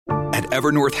At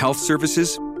Evernorth Health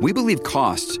Services, we believe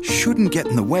costs shouldn't get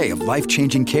in the way of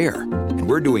life-changing care, and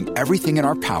we're doing everything in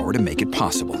our power to make it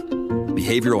possible.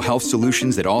 Behavioral health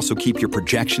solutions that also keep your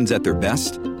projections at their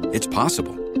best? It's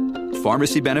possible.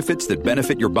 Pharmacy benefits that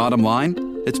benefit your bottom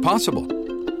line? It's possible.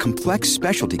 Complex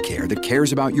specialty care that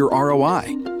cares about your ROI?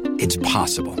 It's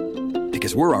possible.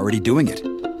 Because we're already doing it.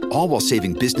 All while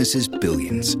saving businesses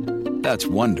billions. That's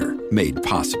Wonder made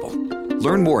possible.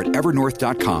 Learn more at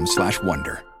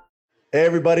evernorth.com/wonder. Hey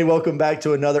everybody, welcome back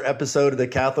to another episode of the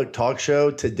Catholic Talk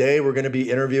Show. Today we're going to be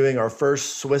interviewing our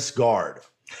first Swiss Guard.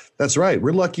 That's right.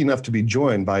 We're lucky enough to be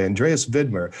joined by Andreas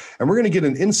Widmer, and we're going to get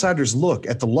an insider's look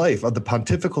at the life of the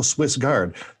Pontifical Swiss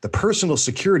Guard, the personal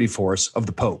security force of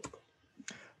the Pope.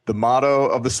 The motto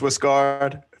of the Swiss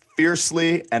Guard,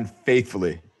 fiercely and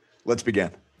faithfully. Let's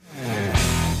begin.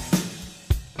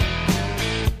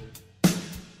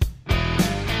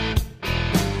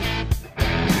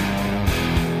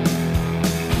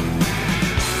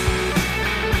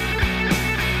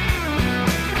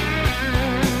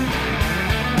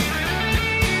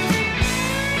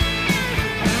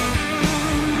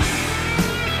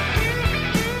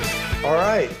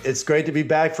 It's great to be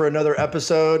back for another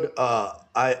episode.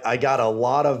 I got a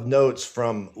lot of notes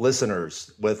from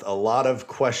listeners with a lot of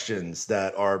questions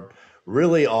that are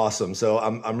really awesome. So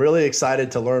I'm really excited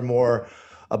to learn more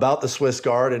about the Swiss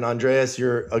Guard. And Andreas,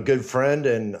 you're a good friend,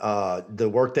 and the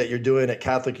work that you're doing at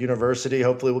Catholic University.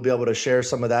 Hopefully we'll be able to share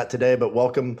some of that today, but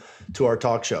welcome to our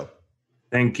talk show.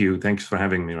 Thank you. Thanks for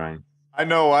having me, Ryan. I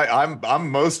know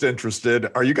I'm most interested.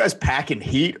 Are you guys packing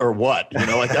heat or what? You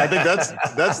know, like I think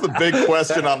that's the big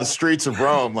question on the streets of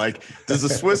Rome. Like, does the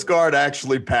Swiss Guard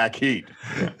actually pack heat?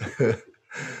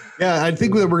 Yeah, I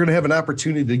think that we're going to have an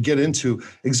opportunity to get into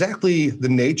exactly the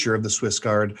nature of the Swiss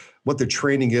Guard, what their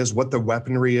training is, what their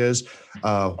weaponry is,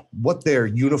 what their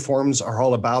uniforms are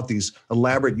all about, these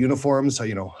elaborate uniforms,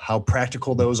 you know, how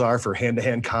practical those are for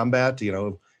hand-to-hand combat, you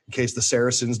know, in case the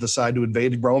Saracens decide to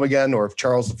invade Rome again, or if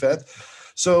Charles V.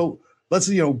 So let's,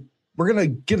 we're going to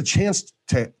get a chance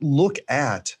to look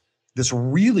at this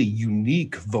really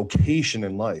unique vocation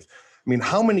in life. I mean,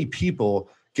 how many people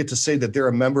get to say that they're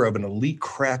a member of an elite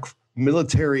crack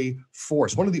military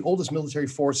force, one of the oldest military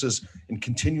forces in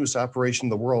continuous operation in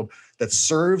the world, that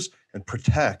serves and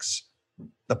protects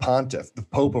the pontiff, the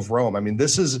Pope of Rome? I mean,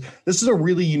 this is a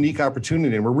really unique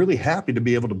opportunity, and we're really happy to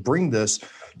be able to bring this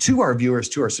to our viewers,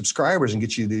 to our subscribers, and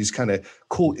get you these kind of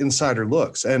cool insider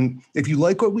looks. And if you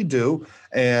like what we do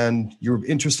and you're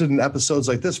interested in episodes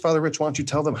like this, Father Rich, why don't you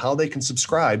tell them how they can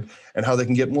subscribe and how they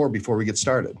can get more before we get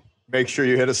started? Make sure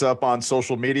you hit us up on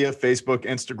social media, Facebook,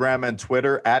 Instagram, and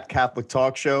Twitter at Catholic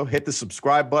Talk Show. Hit the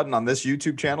subscribe button on this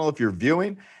YouTube channel if you're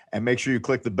viewing, and make sure you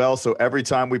click the bell so every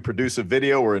time we produce a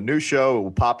video or a new show, it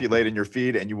will populate in your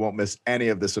feed and you won't miss any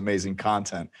of this amazing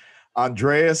content.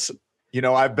 Andreas,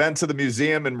 I've been to the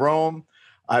museum in Rome.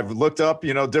 I've looked up,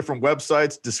 different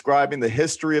websites describing the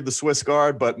history of the Swiss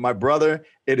Guard. But my brother,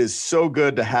 it is so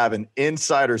good to have an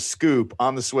insider scoop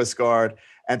on the Swiss Guard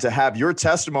and to have your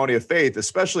testimony of faith,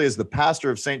 especially as the pastor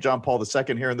of St. John Paul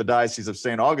II here in the Diocese of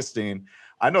St. Augustine.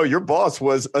 I know your boss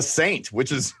was a saint,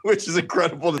 which is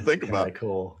incredible to think about.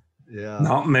 Cool. Yeah.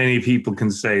 Not many people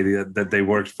can say that they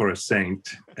worked for a saint,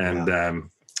 and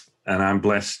I'm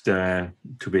blessed to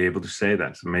be able to say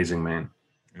that. It's an amazing man.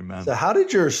 Amen. So how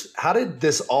did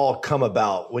this all come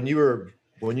about when you were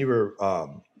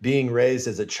being raised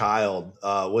as a child?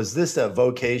 Was this a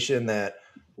vocation that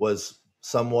was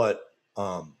somewhat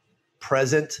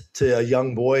present to a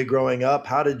young boy growing up?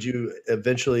 How did you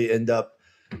eventually end up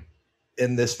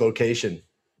in this vocation?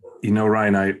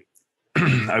 Ryan,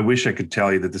 I wish I could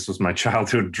tell you that this was my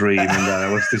childhood dream and that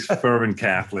I was this fervent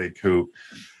Catholic who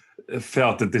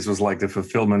felt that this was like the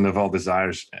fulfillment of all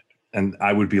desires, and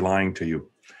I would be lying to you.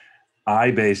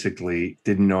 I basically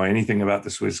didn't know anything about the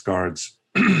Swiss Guards.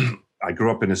 I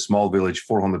grew up in a small village,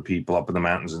 400 people up in the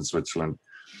mountains in Switzerland.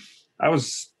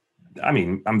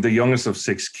 I'm the youngest of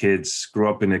 6 kids, grew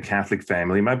up in a Catholic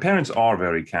family. My parents are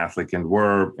very Catholic and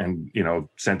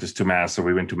sent us to Mass, so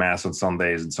we went to Mass on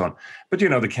Sundays and so on. But, the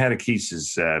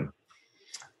catechesis,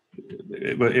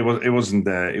 it wasn't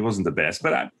the best.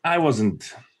 But I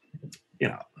wasn't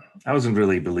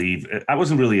really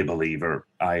a believer.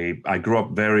 I grew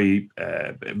up very,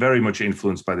 very much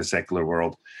influenced by the secular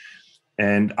world.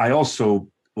 And I also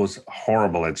was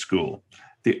horrible at school.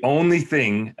 The only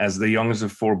thing, as the youngest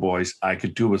of 4 boys, I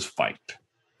could do was fight.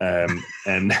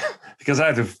 And because I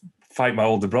had to fight my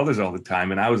older brothers all the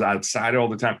time, and I was outside all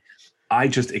the time, I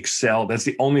just excelled. That's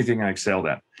the only thing I excelled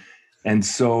at. And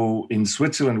so in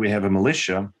Switzerland, we have a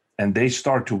militia, and they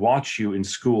start to watch you in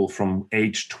school from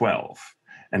age 12.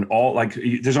 and all, like,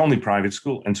 there's only private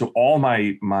school, and so all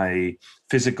my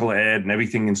physical ed and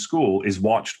everything in school is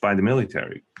watched by the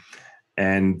military,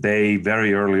 and they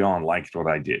very early on liked what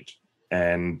I did,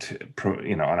 and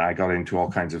and I got into all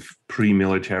kinds of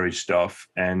pre-military stuff,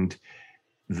 and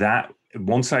that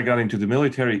once I got into the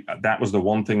military, that was the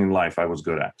one thing in life I was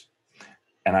good at.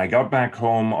 And I got back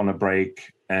home on a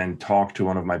break and talked to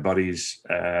one of my buddies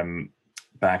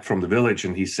back from the village,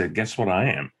 and he said, "Guess what I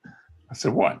am?" I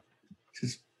said, "What?" He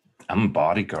says, "I'm a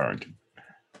bodyguard."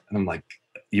 And I'm like,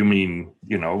 "You mean,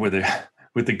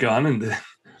 with the gun and the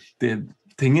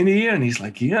thing in the ear?" And he's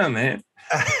like, "Yeah, man."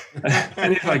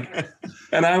 And he's like,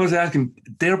 and I was asking,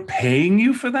 "They're paying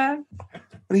you for that?"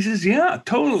 And he says, "Yeah,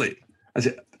 totally." I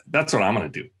said, "That's what I'm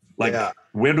going to do. Like,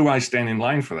 where do I stand in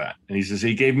line for that?" And he says,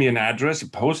 he gave me an address, a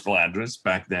postal address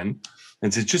back then,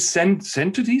 and said, "Just send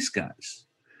to these guys."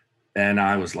 And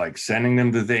I was like sending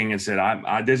them the thing and said,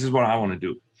 I this is what I want to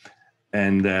do.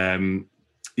 And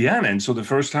and so the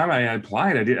first time I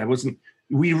applied,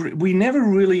 we never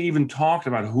really even talked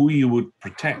about who you would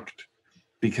protect,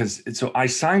 because so I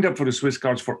signed up for the Swiss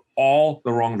Guards for all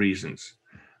the wrong reasons,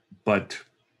 but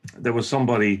there was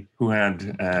somebody who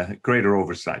had greater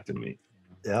oversight than me.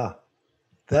 Yeah,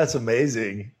 that's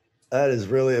amazing. That is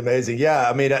really amazing. Yeah,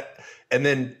 I mean, and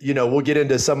then, we'll get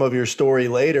into some of your story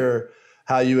later,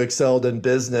 how you excelled in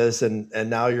business, and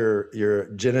now you're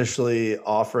generously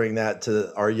offering that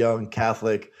to our young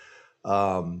Catholic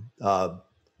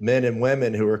men and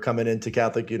women who are coming into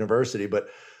Catholic University. But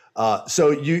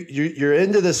so you're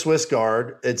into the Swiss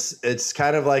Guard. It's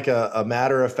kind of like a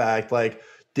matter of fact, like,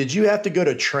 did you have to go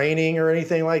to training or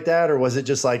anything like that? Or was it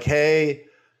just like, hey,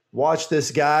 watch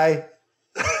this guy?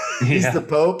 He's the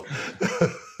Pope.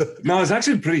 No, it's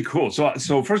actually pretty cool.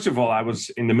 So first of all, I was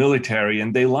in the military,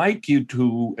 and they like you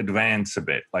to advance a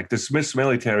bit. Like, the Swiss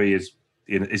military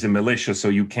is a militia, so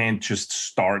you can't just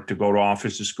start to go to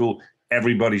officer school.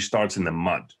 Everybody starts in the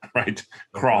mud, right?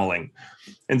 Crawling.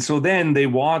 And so then they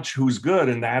watch who's good,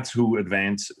 and that's who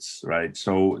advances, right?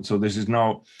 So this is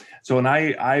and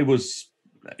I was,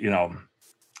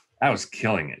 I was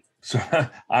killing it. So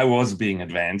I was being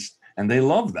advanced, and they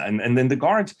love that. And then the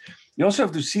guards, you also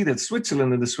have to see that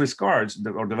Switzerland and the Swiss Guards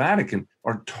or the Vatican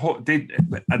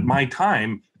at my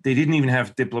time, they didn't even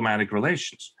have diplomatic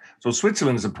relations. So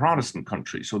Switzerland is a Protestant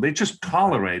country, so they just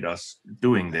tolerate us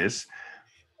doing this.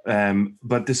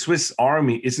 But the Swiss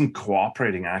army isn't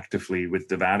cooperating actively with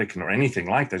the Vatican or anything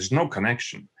like that. There's no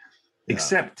connection,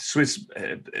 except Swiss.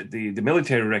 The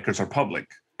military records are public.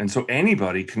 And so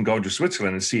anybody can go to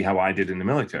Switzerland and see how I did in the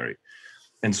military.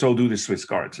 And so do the Swiss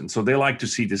Guards. And so they like to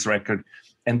see this record,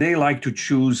 and they like to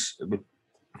choose,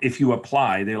 if you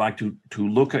apply, they like to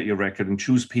look at your record and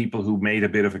choose people who made a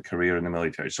bit of a career in the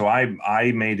military. So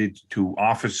I made it to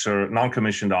officer,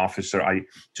 non-commissioned officer. I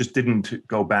just didn't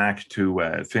go back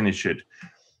to finish it.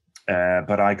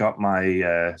 But I got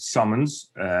my summons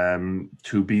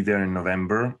to be there in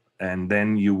November. And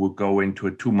then you would go into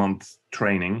a 2-month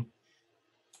training.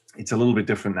 It's a little bit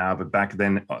different now, but back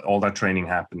then all that training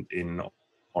happened in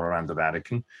or around the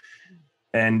Vatican,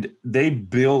 and they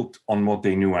built on what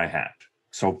they knew I had.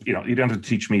 So, you don't have to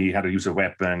teach me how to use a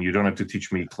weapon. You don't have to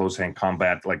teach me close hand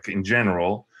combat, like in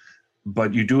general,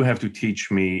 but you do have to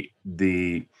teach me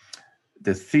the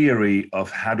theory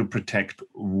of how to protect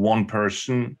one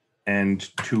person and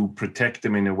to protect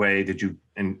them in a way that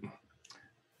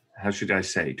how should I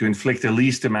say, to inflict the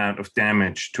least amount of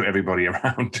damage to everybody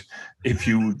around if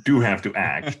you do have to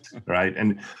act, right?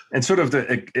 And sort of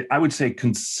I would say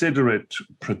considerate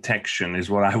protection is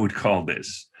what I would call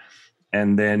this.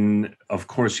 And then, of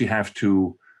course, you have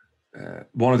to,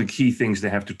 one of the key things they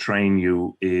have to train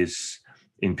you is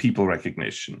in people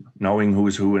recognition, knowing who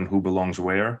is who and who belongs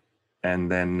where.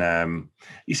 And then,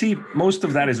 you see, most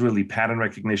of that is really pattern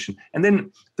recognition. And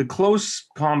then the close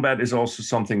combat is also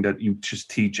something that you just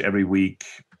teach every week,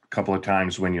 a couple of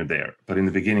times when you're there. But in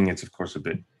the beginning, it's, of course, a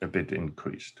bit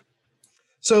increased.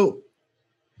 So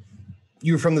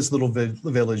you're from this little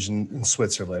village in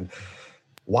Switzerland.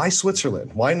 Why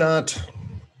Switzerland? Why not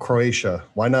Croatia?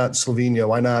 Why not Slovenia?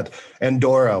 Why not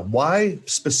Andorra? Why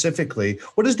specifically?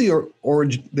 What is the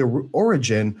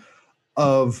origin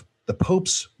of the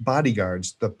Pope's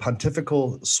bodyguards, the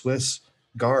Pontifical Swiss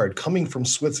Guard, coming from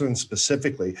Switzerland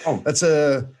specifically? Oh. That's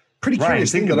a pretty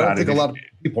curious thing that I don't think a lot of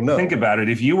people know. Think about it.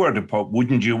 If you were the Pope,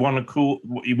 wouldn't you want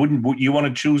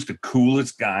to choose the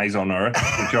coolest guys on earth,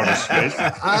 which are the Swiss?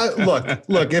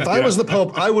 Look, if I was the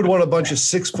Pope, I would want a bunch of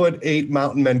 6'8"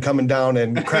 mountain men coming down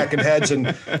and cracking heads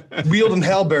and wielding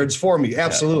halberds for me.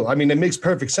 Absolutely. I mean, it makes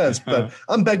perfect sense, but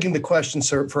I'm begging the question,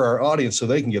 sir, for our audience so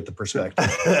they can get the perspective.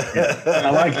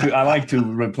 I like to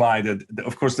reply that,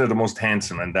 of course, they're the most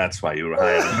handsome, and that's why you were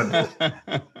hired.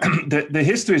 But the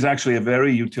history is actually a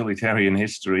very utilitarian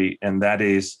history, and that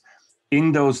is,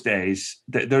 in those days,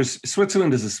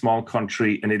 Switzerland is a small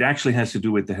country, and it actually has to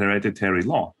do with the hereditary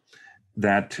law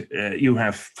that you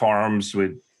have farms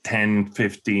with 10,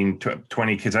 15,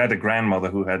 20 kids. I had a grandmother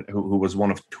who was one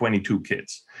of 22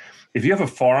 kids. If you have a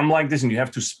farm like this and you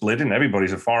have to split it, and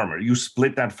everybody's a farmer, you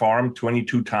split that farm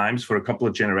 22 times for a couple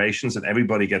of generations, and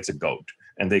everybody gets a goat,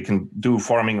 and they can do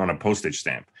farming on a postage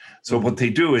stamp. So what they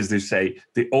do is they say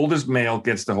the oldest male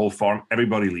gets the whole farm,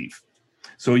 everybody leave.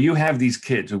 So you have these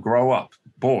kids who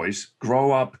boys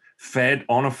grow up, fed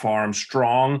on a farm,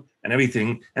 strong and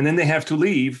everything, and then they have to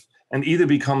leave and either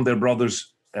become their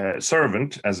brother's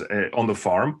servant on the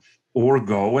farm or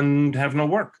go and have no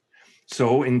work.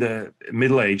 So in the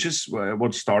Middle Ages,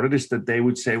 what started is that they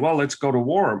would say, well, let's go to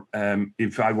war.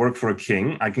 If I work for a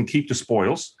king, I can keep the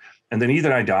spoils, and then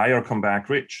either I die or come back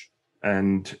rich.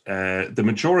 And the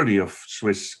majority of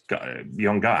Swiss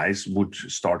young guys would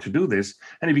start to do this,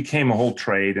 and it became a whole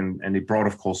trade, and it brought,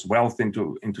 of course, wealth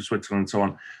into Switzerland and so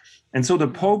on. And so the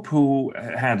Pope, who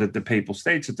had the Papal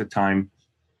States at the time,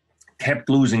 kept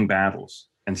losing battles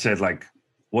and said, like,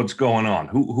 what's going on?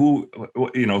 Who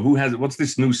has, what's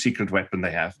this new secret weapon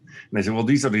they have? And they said, well,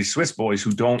 these are these Swiss boys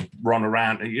who don't run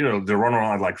around, they run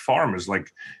around like farmers. Like,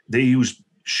 they use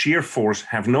sheer force,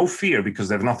 have no fear because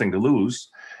they have nothing to lose.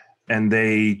 And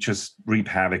they just reap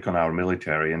havoc on our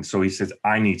military. And so he says,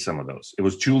 I need some of those. It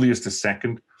was Julius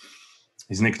II.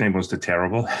 His nickname was the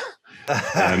Terrible.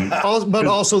 But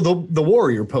also the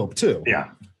warrior Pope, too.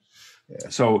 Yeah.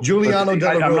 So Giuliano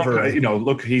della Rovere.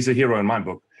 Look, he's a hero in my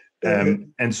book.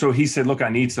 And so he said, look, I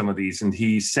need some of these. And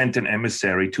he sent an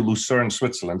emissary to Lucerne,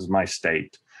 Switzerland, my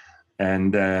state,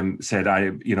 and said,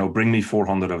 bring me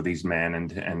 400 of these men.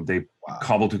 And they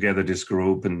cobbled together this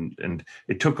group. And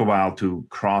it took a while to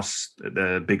cross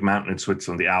the big mountain in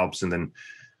Switzerland, the Alps. And then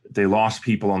they lost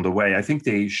people on the way. I think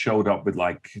they showed up with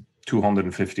like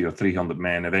 250 or 300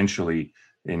 men eventually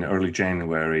in early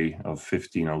January of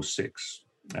 1506.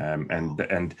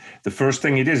 And the first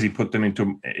thing he did is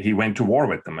he went to war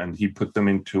with them, and he put them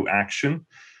into action.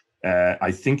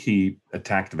 I think he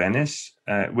attacked Venice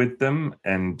with them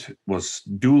and was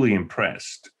duly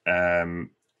impressed. And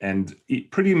he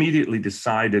pretty immediately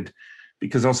decided,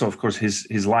 because also, of course,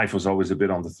 his life was always a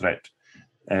bit on the threat,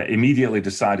 immediately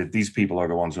decided these people are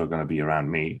the ones who are going to be around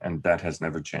me. And that has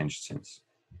never changed since.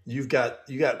 You got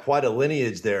quite a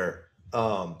lineage there.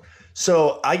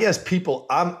 So I guess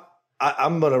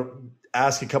I'm going to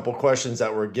ask a couple questions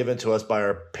that were given to us by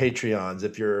our Patreons.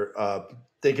 If you're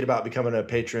thinking about becoming a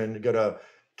patron, go to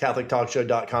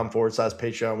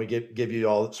CatholicTalkShow.com/Patreon. We give you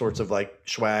all sorts of like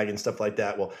swag and stuff like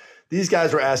that. Well, these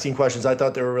guys were asking questions. I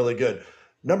thought they were really good.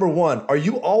 Number one, are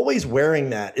you always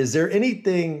wearing that? Is there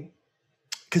anything,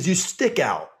 because you stick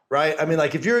out, right? I mean,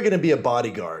 like if you're going to be a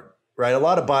bodyguard, right? A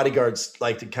lot of bodyguards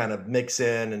like to kind of mix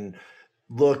in and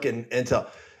look and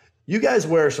tell. You guys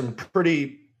wear some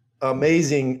pretty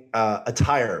amazing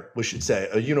attire, we should say,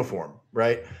 a uniform,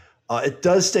 right? It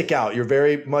does stick out. You're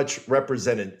very much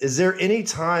represented. Is there any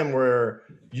time where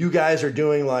you guys are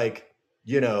doing like,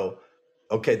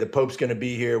 okay, the Pope's going to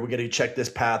be here. We got to check this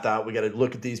path out. We got to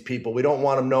look at these people. We don't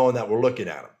want them knowing that we're looking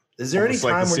at them. Is there any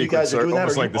time where you guys are doing that,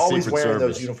 or are you always wearing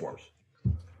those uniforms?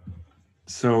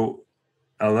 So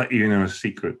I'll let you know a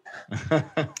secret.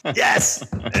 Yes.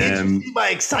 Can you see my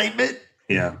excitement?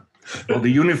 Yeah. Well,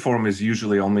 the uniform is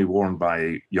usually only worn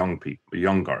by young people,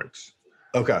 young guards.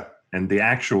 Okay. And the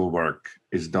actual work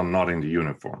is done not in the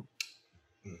uniform.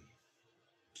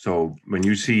 So when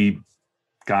you see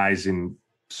guys in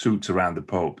suits around the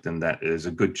Pope, then that is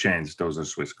a good chance those are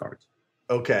Swiss guards.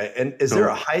 Okay. And is there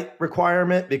a height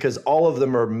requirement? Because all of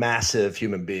them are massive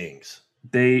human beings.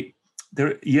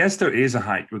 Yes, there is a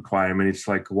height requirement. It's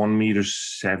like 1.70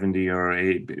 meters or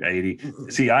 80.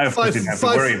 See, I didn't have to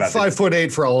worry about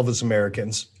 5'8" for all of us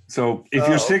Americans. So if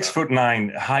you're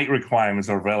 6'9", height requirements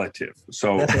are relative.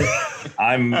 So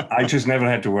I just never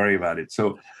had to worry about it.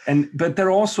 So but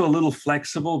they're also a little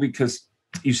flexible, because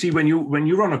you see when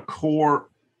you run a corps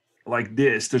like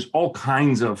this, there's all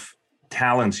kinds of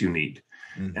talents you need,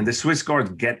 and the Swiss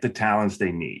Guards get the talents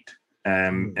they need,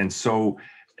 and so.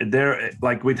 They're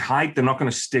like with height, they're not going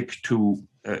to stick to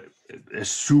a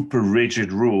super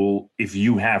rigid rule if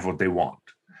you have what they want.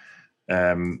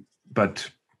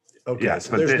 But Okay, yeah,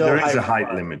 so but there's no there is a height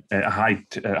requirement. limit,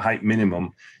 a height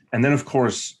minimum, and then of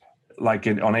course, like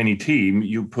on any team,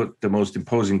 you put the most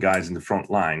imposing guys in the front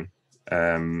line,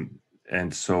 and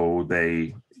so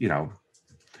they,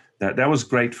 that was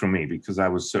great for me because I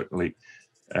was certainly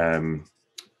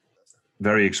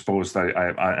very exposed.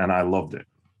 And I loved it.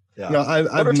 Yeah.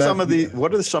 What are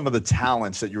some of the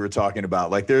talents that you were talking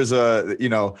about? Like there's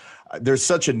there's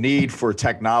such a need for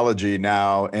technology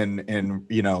now and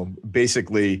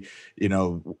basically,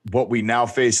 what we now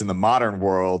face in the modern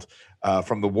world,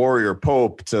 from the warrior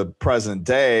pope to present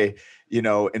day,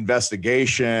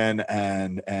 investigation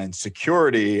and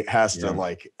security has to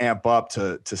like amp up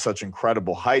to such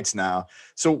incredible heights now.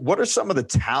 So what are some of the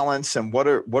talents and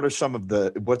what's some of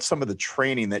the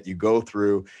training that you go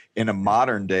through in a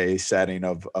modern day setting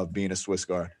of being a Swiss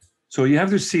Guard? So you have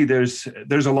to see there's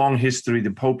a long history.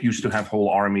 The Pope used to have whole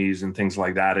armies and things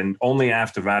like that. And only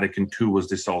after Vatican II was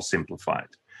this all simplified.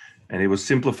 And it was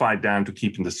simplified down to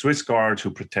keeping the Swiss Guard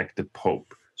to protect the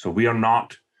Pope. So we are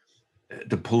not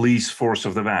the police force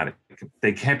of the Vatican.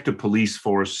 They kept a police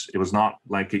force. It was not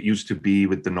like it used to be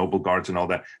with the noble guards and all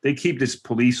that. They keep this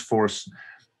police force,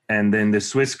 and then the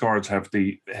Swiss Guards have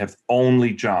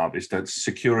only job is that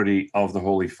security of the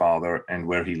Holy Father and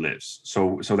where he lives.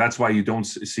 So that's why you don't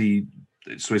see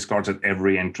Swiss Guards at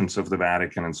every entrance of the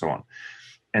Vatican and so on.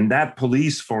 And that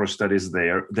police force that is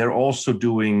there, they're also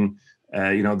doing.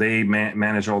 They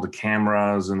manage all the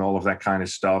cameras and all of that kind of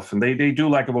stuff. And they do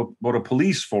like what a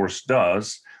police force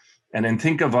does. And then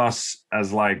think of us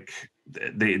as like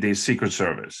the Secret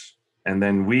Service. And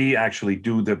then we actually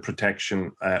do the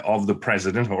protection of the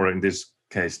president, or in this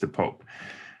case, the Pope.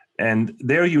 And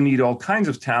there you need all kinds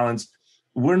of talents.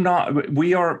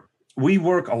 We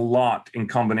work a lot in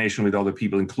combination with other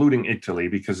people, including Italy,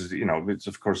 because, it's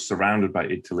of course surrounded by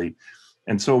Italy.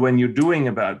 And so when you're doing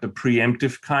about the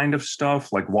preemptive kind of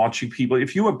stuff, like watching people,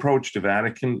 if you approach the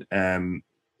Vatican,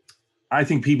 I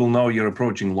think people know you're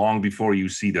approaching long before you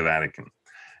see the Vatican.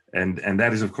 And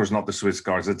that is, of course, not the Swiss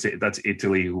Guards. That's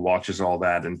Italy who watches all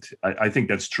that. And I think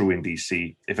that's true in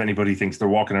DC. If anybody thinks they're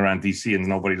walking around DC and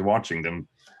nobody's watching them,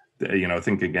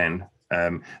 think again.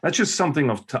 That's just something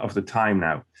of the time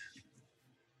now.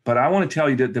 But I want to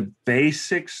tell you that the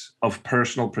basics of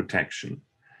personal protection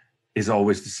is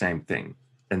always the same thing.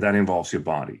 And that involves your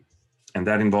body. And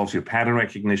that involves your pattern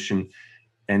recognition,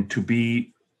 and to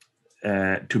be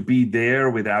there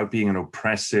without being an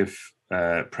oppressive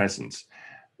presence.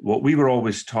 What we were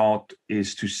always taught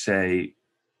is to say,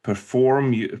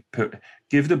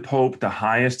 give the Pope the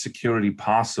highest security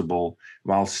possible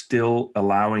while still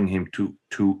allowing him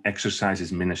to exercise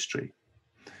his ministry.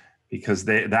 Because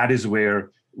that is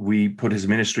where we put his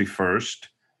ministry first,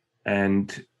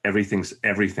 and everything's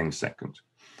second.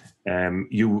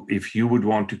 If you would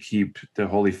want to keep the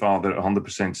Holy Father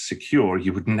 100% secure,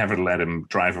 you would never let him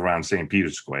drive around St.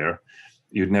 Peter's Square.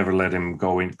 You'd never let him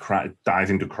go dive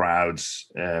into crowds.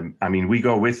 We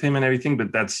go with him and everything,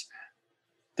 but that's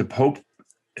the Pope.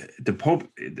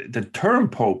 The term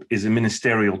Pope is a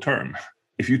ministerial term.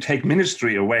 If you take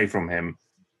ministry away from him,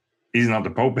 he's not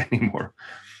the Pope anymore.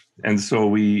 And so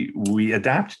we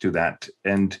adapt to that.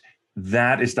 And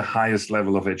that is the highest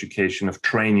level of education, of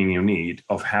training you need,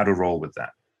 of how to roll with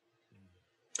that.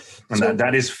 And so,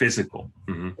 that is physical.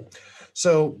 Mm-hmm.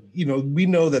 So, we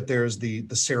know that there's the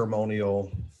ceremonial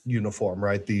uniform,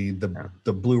 right? The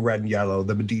blue, red, and yellow,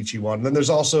 the Medici one. And then there's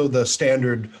also the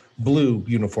standard blue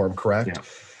uniform, correct? Yeah.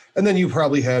 And then you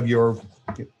probably have your,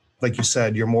 like you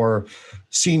said, your more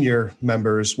senior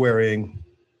members wearing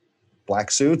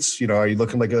black suits. Are you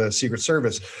looking like a Secret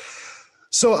Service?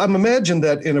 So I'm imagining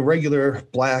that in a regular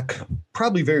black,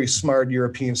 probably very smart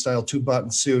European style 2-button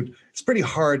suit, it's pretty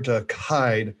hard to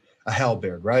hide a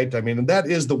halberd, right? And that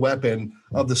is the weapon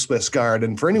of the Swiss Guard.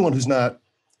 And for anyone who's not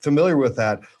familiar with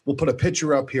that, we'll put a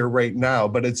picture up here right now,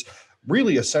 but it's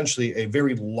really essentially a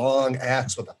very long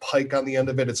axe with a pike on the end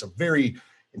of it. It's a very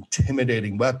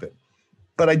intimidating weapon,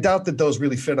 but I doubt that those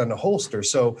really fit on a holster.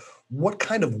 So what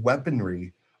kind of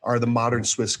weaponry are the modern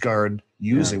Swiss Guard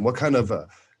using? Yeah. What kind of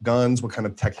guns, what kind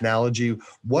of technology,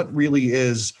 what really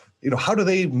is, how do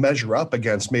they measure up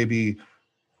against maybe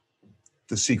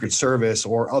the Secret Service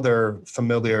or other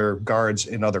familiar guards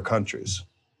in other countries?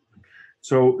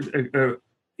 So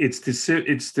it's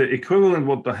the equivalent of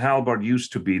what the halberd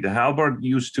used to be. The halberd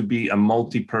used to be a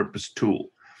multi-purpose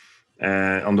tool.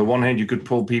 On the one hand, you could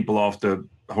pull people off the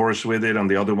horse with it. On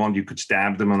the other one, you could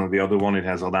stab them. And on the other one, it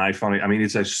has a knife on it. I mean,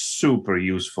 it's a super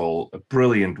useful,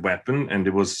 brilliant weapon. And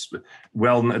it was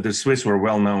the Swiss were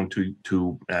well known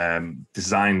to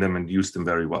design them and use them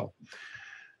very well.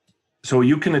 So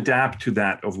you can adapt to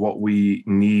that of what we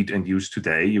need and use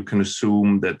today. You can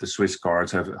assume that the Swiss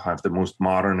Guards have the most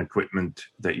modern equipment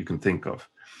that you can think of.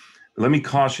 But let me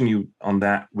caution you on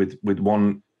that with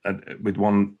one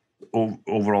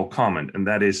overall comment, and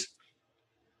that is,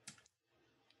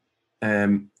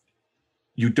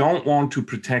 you don't want to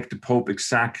protect the Pope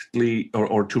exactly,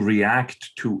 or to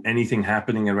react to anything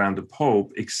happening around the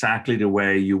Pope exactly the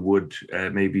way you would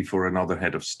maybe for another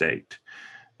head of state.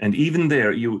 And even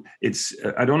there,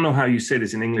 I don't know how you say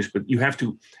this in English, but you have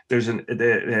to. There's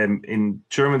in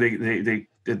German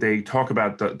they talk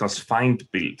about das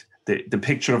Feindbild, the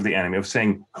picture of the enemy, of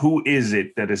saying who is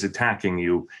it that is attacking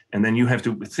you, and then you have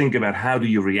to think about how do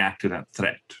you react to that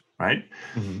threat, right?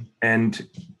 Mm-hmm. And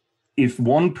if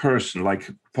one person, like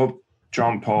Pope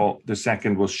John Paul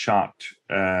II, was shot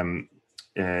on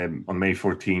May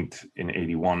 14th in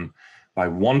 81. By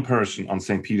one person on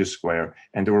St. Peter's Square,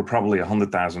 and there were probably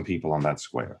 100,000 people on that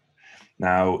square.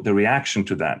 Now, the reaction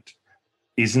to that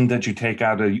isn't that you take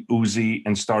out a Uzi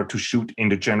and start to shoot in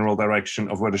the general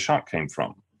direction of where the shot came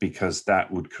from, because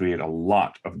that would create a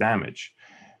lot of damage.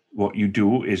 What you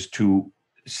do is to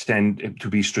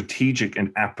be strategic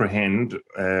and apprehend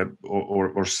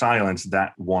or silence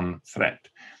that one threat.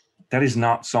 That is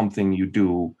not something you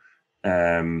do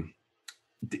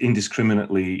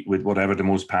indiscriminately with whatever the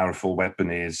most powerful weapon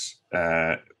is,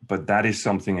 but that is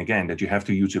something, again, that you have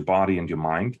to use your body and your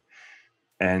mind.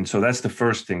 And so that's the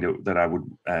first thing that I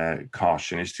would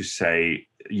caution, is to say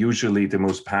usually the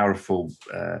most powerful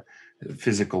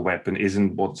physical weapon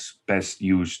isn't what's best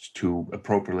used to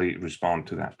appropriately respond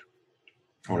to that.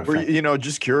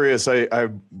 Just curious, I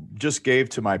just gave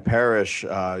to my parish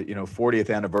 40th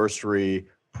anniversary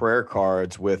prayer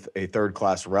cards with a third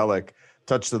class relic,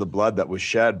 touch to the blood, that was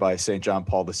shed by St. John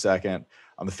Paul II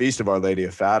on the feast of Our Lady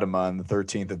of Fatima on the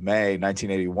 13th of May,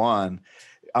 1981.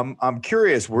 I'm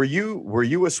curious, were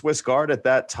you a Swiss Guard at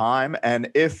that time?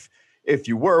 And if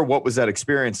you were, what was that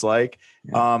experience like?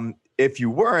 Yeah. If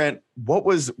you weren't, what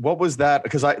was that?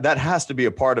 Because that has to be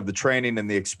a part of the training and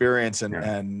the experience.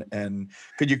 And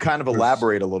could you kind of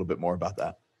elaborate a little bit more about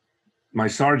that? My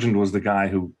sergeant was the guy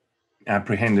who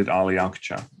apprehended Ali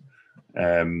Akça.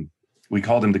 We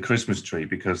called him the Christmas tree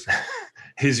because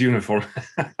his uniform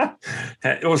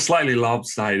it was slightly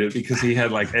lopsided, because he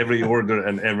had like every order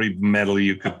and every medal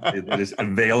that is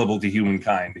available to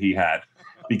humankind he had,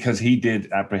 because he did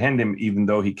apprehend him, even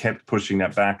though he kept pushing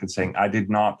that back and saying, I did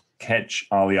not catch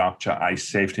Ali Akça, I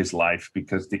saved his life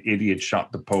because the idiot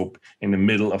shot the Pope in the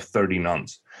middle of 30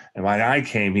 nuns. And when I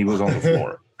came, he was on the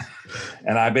floor.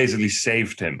 And I basically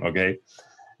saved him, okay?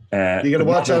 You got to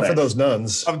watch out for those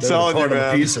nuns. I'm telling you,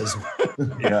 man. Pieces.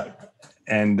 Yeah,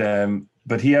 and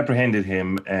but he apprehended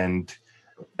him, and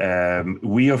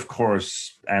we of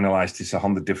course analyzed this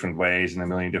 100 different ways in a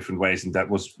million different ways, and that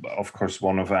was of course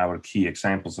one of our key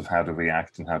examples of how to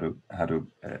react and how to.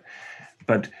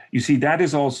 But you see, that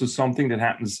is also something that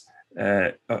happens.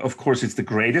 Of course, it's the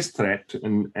greatest threat,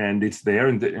 and it's there,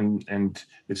 and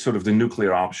it's sort of the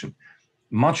nuclear option.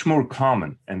 Much more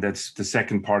common, and that's the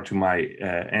second part to my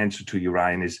answer to you,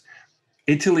 Ryan, is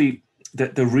Italy.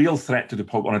 The real threat to the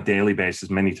Pope on a daily basis,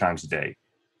 many times a day,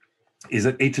 is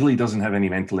that Italy doesn't have any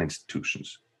mental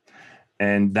institutions.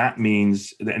 And that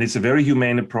means, and it's a very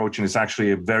humane approach, and it's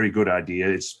actually a very good idea.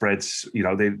 It spreads,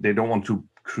 they don't want to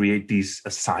create these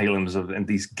asylums and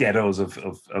these ghettos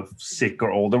of sick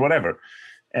or old or whatever.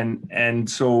 And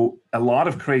so a lot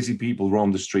of crazy people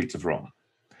roam the streets of Rome.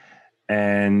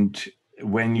 And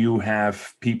when you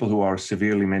have people who are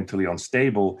severely mentally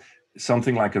unstable,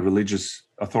 something like a religious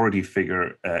authority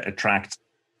figure attracts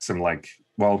them, like,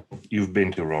 well, you've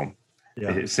been to Rome.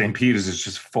 Yeah. St. Peter's is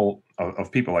just full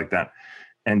of people like that.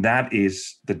 And that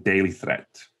is the daily threat,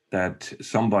 that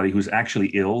somebody who's actually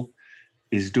ill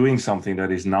is doing something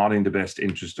that is not in the best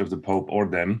interest of the Pope or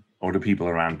them or the people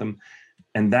around them.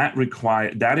 And that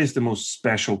is the most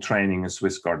special training a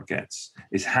Swiss Guard gets,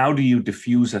 is how do you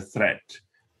diffuse a threat?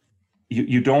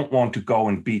 You don't want to go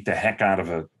and beat the heck out of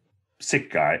a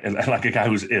sick guy, like a guy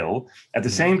who's ill. At the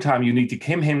same time, you need to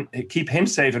keep him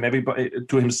safe and everybody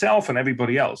to himself and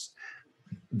everybody else.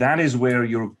 That is where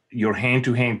your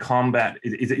hand-to-hand combat,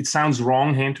 it sounds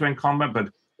wrong, hand-to-hand combat, but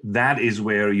that is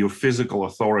where your physical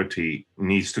authority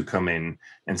needs to come in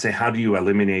and say, how do you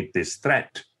eliminate this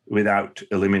threat without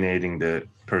eliminating the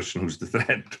person who's the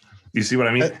threat? You see what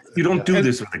I mean? You don't do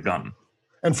this with a gun.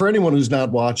 And for anyone who's not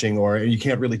watching, or you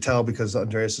can't really tell because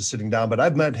Andreas is sitting down, but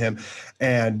I've met him,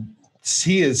 and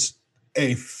he is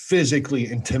a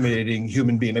physically intimidating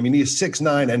human being. I mean, he's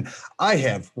 6'9", and I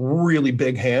have really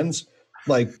big hands,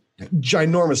 like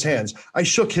ginormous hands. I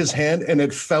shook his hand, and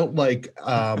it felt like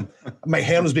my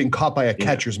hand was being caught by a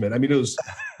catcher's mitt. I mean, it was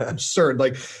absurd.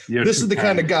 Like, this is the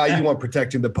kind of guy you want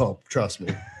protecting the Pope. Trust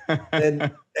me.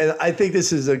 And I think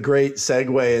this is a great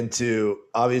segue into,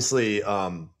 obviously,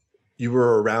 you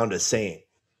were around a saint,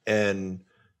 and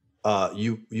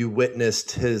you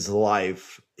witnessed his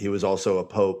life. He was also a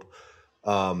pope.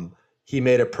 He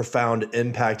made a profound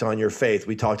impact on your faith.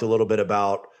 We talked a little bit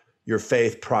about your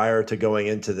faith prior to going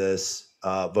into this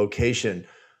vocation.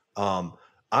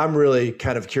 I'm really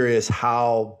kind of curious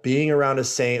how being around a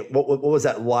saint, what was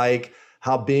that like?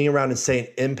 How being around a saint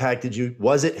impacted you?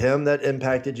 Was it him that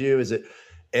impacted you? Is it,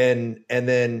 and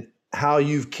then how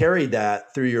you've carried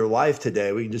that through your life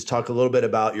today? We can just talk a little bit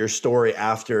about your story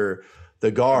after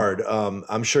the guard.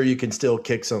 I'm sure you can still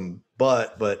kick some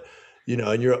butt, but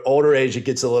in your older age, it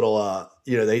gets a little,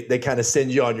 they kind of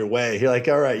send you on your way. You're like,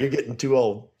 all right, you're getting too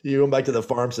old. You're going back to the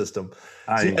farm system.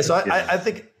 I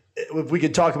think if we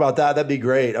could talk about that, that'd be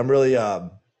great. I'm really,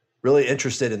 really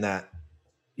interested in that.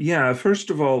 Yeah.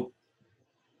 First of all,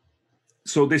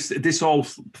 so this all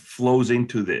flows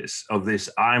into this.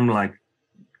 I'm like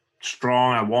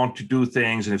strong. I want to do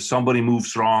things. And if somebody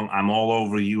moves wrong, I'm all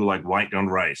over you like white on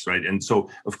rice. Right. And so,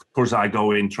 of course, I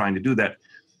go in trying to do that.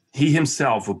 He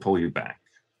himself will pull you back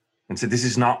and say, this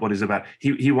is not what it's about.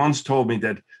 He once told me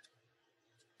that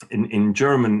in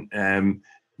German,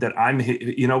 that I'm,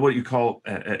 what you call,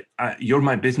 you're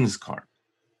my business card.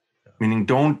 Meaning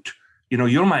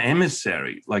you're my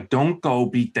emissary. Like, don't go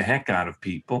beat the heck out of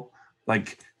people.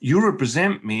 Like, you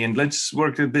represent me, and let's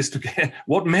work at this together.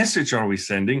 What message are we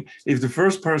sending if the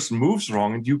first person moves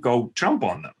wrong and you go jump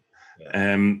on them?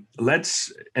 Yeah.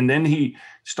 And then he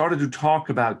started to talk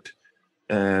about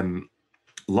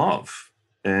love.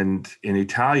 And in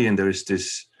Italian, there is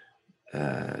this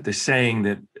saying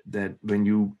that when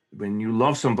you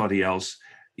love somebody else,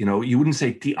 you wouldn't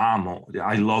say ti amo,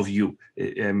 I love you,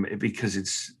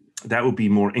 because that would be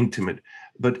more intimate.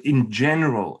 But in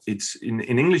general, it's in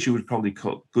English, you would probably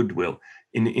call it goodwill.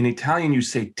 In Italian, you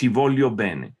say ti voglio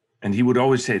bene. And he would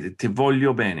always say that, ti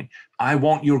voglio bene. I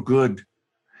want your good.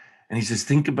 And he says,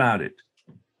 think about it.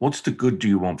 What's the good do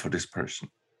you want for this person?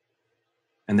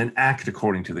 And then act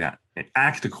according to that.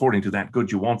 Act according to that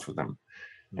good you want for them.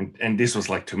 And this was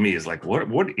like, to me, is like, what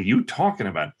are you talking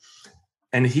about?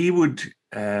 And he would,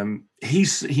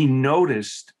 he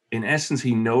noticed, in essence,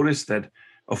 that,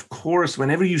 of course,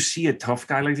 whenever you see a tough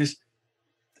guy like this,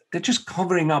 they're just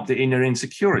covering up the inner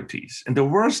insecurities. And the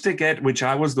worse they get, which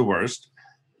I was the worst,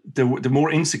 the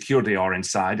more insecure they are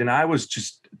inside. And I was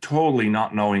just totally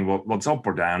not knowing what's up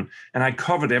or down. And I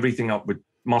covered everything up with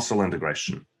muscle and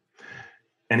aggression.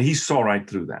 And he saw right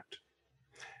through that.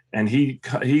 And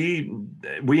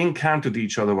we encountered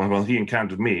each other, well, he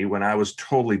encountered me when I was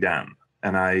totally down.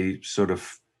 And I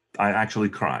actually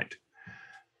cried.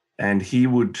 And he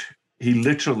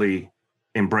literally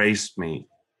embraced me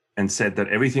and said that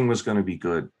everything was going to be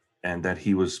good and that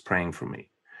he was praying for me.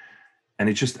 And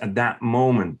it just, at that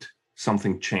moment,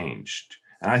 something changed.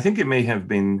 And I think it may have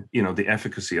been, the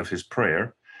efficacy of his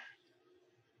prayer,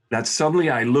 that suddenly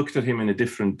I looked at him in a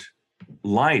different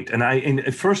light. And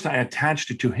at first I attached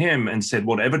it to him and said,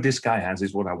 whatever this guy has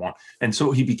is what I want. And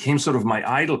so he became sort of my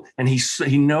idol. And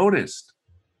he noticed.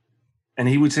 And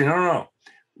he would say, no.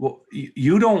 Well,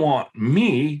 you don't want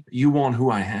me, you want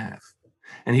who I have.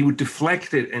 And he would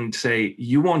deflect it and say,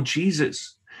 you want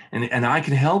Jesus, and I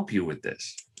can help you with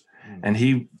this. And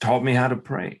he taught me how to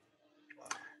pray.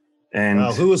 And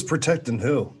who was protecting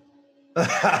who? I'm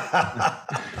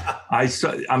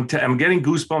getting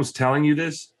goosebumps telling you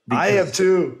this. I have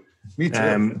too. Me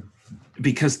too.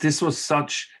 Because this was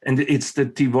and it's the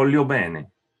ti voglio bene.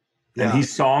 Yeah. And he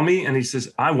saw me and he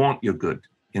says, I want your good.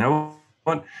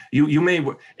 But you may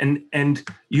and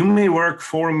you may work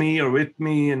for me or with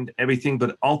me and everything,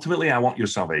 but ultimately I want your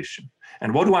salvation.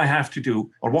 And what do I have to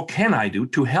do, or what can I do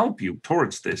to help you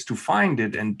towards this, to find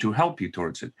it and to help you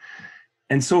towards it?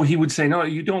 And so he would say, no,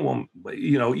 you don't want,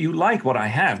 you like what I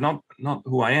have, not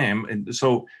who I am. And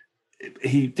so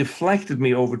he deflected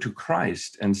me over to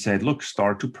Christ and said, look,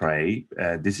 start to pray.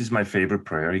 This is my favorite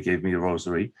prayer. He gave me a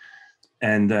rosary.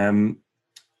 And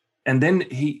then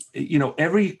he,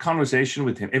 every conversation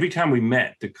with him, every time we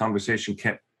met, the conversation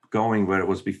kept going where it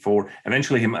was before.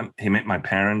 Eventually he met my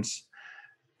parents,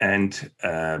 and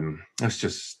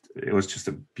it was just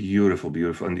a beautiful,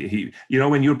 beautiful. And he,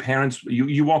 when your parents,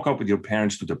 you walk up with your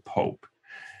parents to the Pope,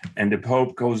 and the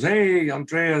Pope goes, hey,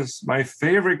 Andreas, my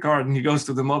favorite garden. He goes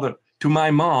to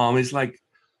my mom. It's like,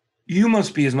 You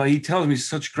must be his mother. He tells me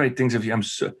such great things of you.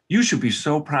 You should be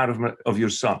so proud of your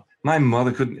son. My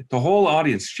mother couldn't, the whole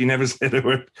audience, she never said a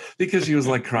word because she was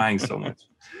like crying so much.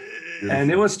 Beautiful.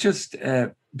 And it was just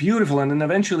beautiful. And then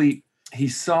eventually he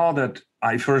saw that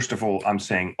I'm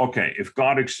saying, okay, if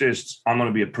God exists, I'm going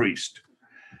to be a priest.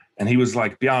 And he was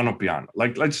like, piano.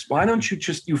 Like, why don't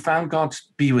you found God,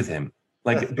 be with him.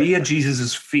 Like, be at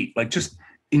Jesus's feet. Like, just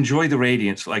enjoy the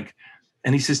radiance. Like,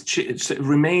 and he says,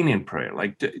 remain in prayer.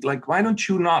 Like, why don't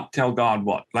you not tell God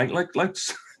what?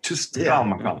 Just, oh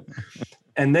my God.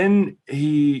 And then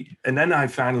I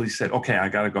finally said, okay, I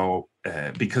got to go.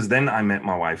 Because then I met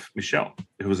my wife, Michelle,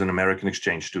 who was an American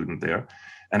exchange student there.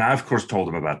 And I, of course, told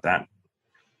him about that.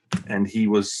 And he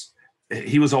was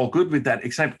all good with that,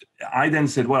 except I then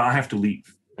said, well, I have to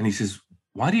leave. And he says,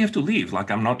 why do you have to leave? Like,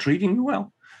 I'm not treating you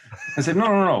well. I said,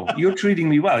 no, you're treating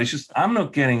me well. It's just, I'm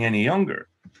not getting any younger.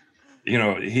 You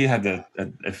know, he had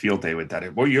a field day with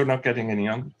that. Well, you're not getting any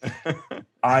younger.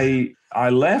 I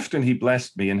left and he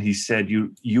blessed me and he said,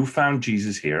 you found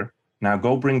Jesus here. Now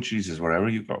go bring Jesus wherever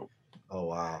you go. Oh,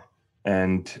 wow.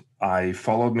 And I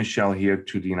followed Michelle here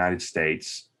to the United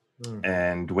States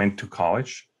and went to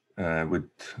college with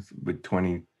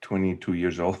 22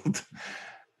 years old.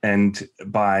 And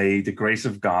by the grace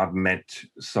of God, met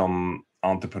some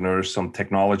entrepreneurs, some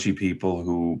technology people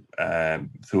who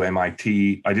through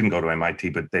MIT, I didn't go to MIT,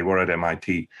 but they were at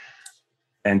MIT,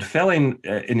 and fell in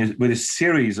with a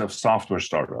series of software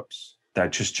startups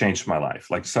that just changed my life,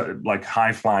 like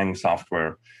high-flying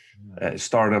software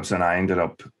startups. And I ended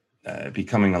up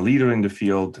becoming a leader in the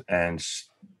field and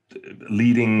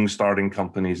starting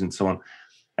companies and so on.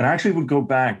 And I actually would go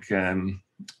back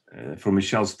for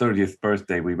Michelle's 30th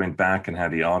birthday. We went back and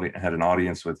had an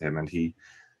audience with him, and he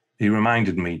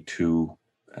reminded me to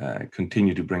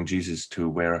continue to bring Jesus to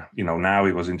where, now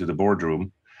he was into the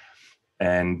boardroom.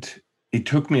 And it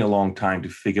took me a long time to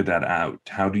figure that out.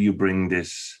 How do you bring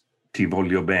this ti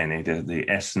voglio bene, the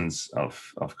essence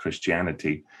of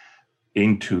Christianity,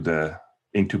 into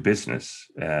business?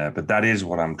 But that is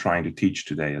what I'm trying to teach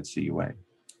today at CUA.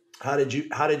 How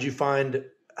did you find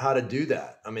how to do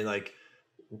that? I mean,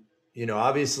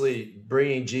 obviously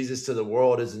bringing Jesus to the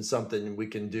world isn't something we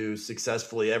can do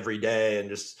successfully every day, and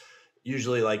just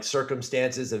usually like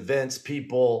circumstances, events,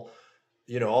 people,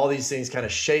 all these things kind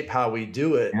of shape how we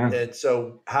do it. Yeah. And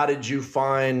so how did you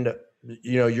find,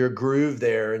 your groove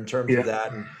there in terms of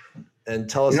that? And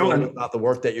tell us a little bit about the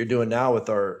work that you're doing now with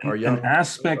our young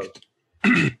aspect.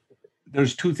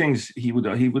 There's two things he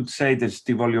would say, this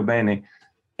ti voglio bene.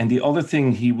 And the other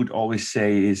thing he would always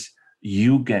say is,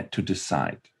 you get to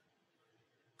decide.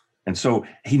 And so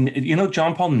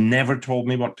John Paul never told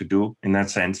me what to do in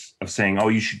that sense of saying, oh,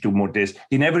 you should do more this.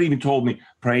 He never even told me,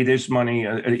 pray this money.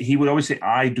 He would always say,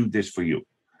 I do this for you.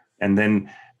 And then,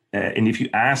 and if you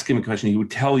ask him a question, he would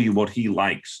tell you what he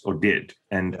likes or did.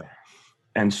 And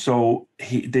so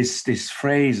this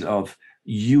phrase of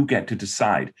you get to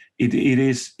decide, it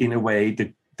is in a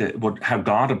way how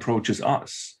God approaches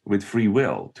us with free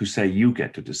will, to say, you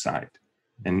get to decide.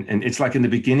 And it's like in the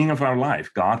beginning of our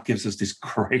life, God gives us this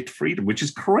great freedom, which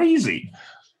is crazy,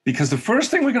 because the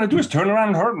first thing we're going to do is turn around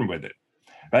and hurt him with it.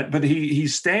 Right? But he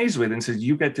stays with it and says,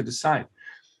 you get to decide.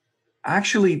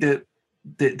 Actually, the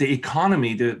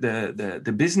economy,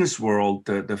 the business world,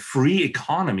 the free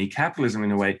economy, capitalism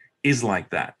in a way, is like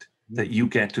that you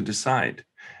get to decide.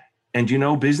 And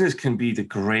business can be the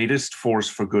greatest force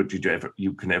for good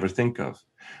you can ever think of.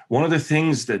 One of the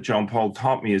things that John Paul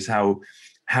taught me is how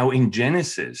in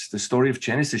Genesis, the story of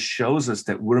Genesis shows us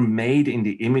that we're made in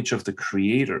the image of the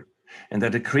Creator, and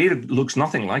that the Creator looks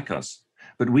nothing like us,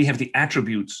 but we have the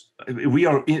attributes. We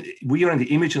are in the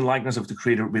image and likeness of the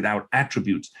Creator without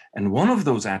attributes. And one of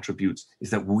those attributes is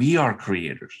that we are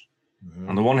creators. Mm-hmm.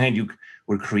 On the one hand,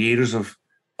 we're creators of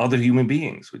other human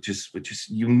beings, which is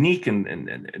unique, and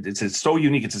it's so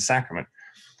unique, it's a sacrament.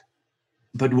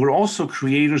 But we're also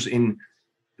creators in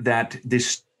that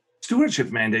this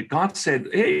stewardship mandate. God said,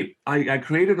 hey, I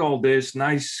created all this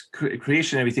nice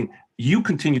creation, everything. You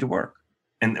continue to work.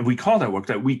 And we call that work,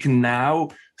 that we can now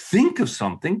think of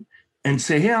something and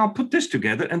say, hey, I'll put this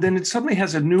together. And then it suddenly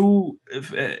has a new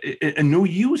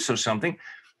use or something.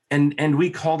 And we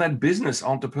call that business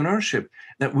entrepreneurship,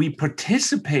 that we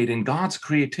participate in God's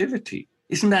creativity.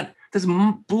 This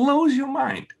blows your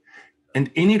mind. And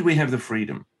in it, we have the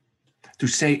freedom to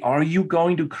say, are you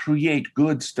going to create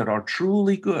goods that are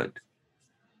truly good?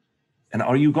 And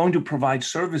are you going to provide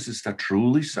services that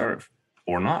truly serve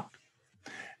or not?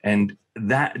 And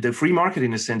that the free market,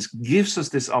 in a sense, gives us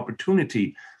this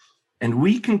opportunity. And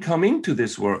we can come into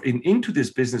this world, into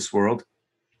this business world.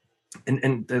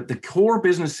 And the core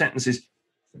business sentence is,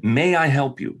 may I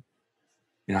help you?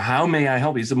 How may I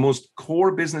help you? It's the most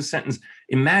core business sentence.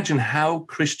 Imagine how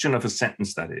Christian of a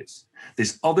sentence that is.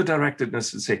 This other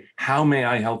directedness to say, how may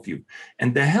I help you?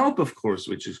 And the help, of course,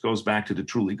 which goes back to the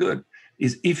truly good,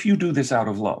 is if you do this out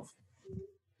of love,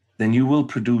 then you will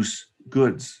produce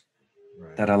goods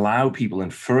that allow people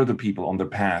and further people on their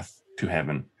path to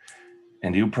heaven.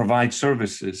 And you provide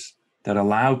services that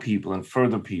allow people and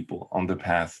further people on the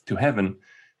path to heaven.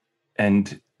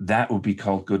 And that would be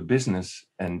called good business.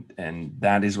 And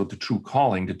that is what the true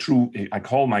calling, I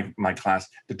call my class,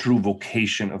 the true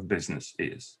vocation of business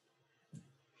is.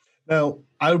 Now,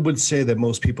 I would say that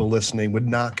most people listening would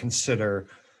not consider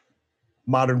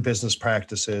modern business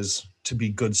practices to be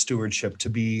good stewardship, to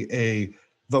be a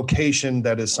vocation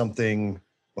that is something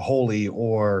holy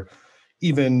or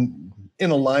even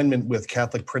in alignment with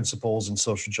Catholic principles and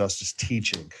social justice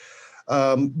teaching.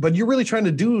 But you're really trying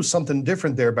to do something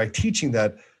different there by teaching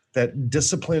that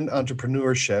disciplined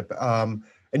entrepreneurship.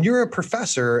 And you're a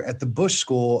professor at the Bush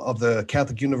School of the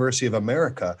Catholic University of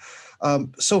America.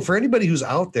 So for anybody who's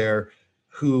out there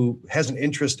who has an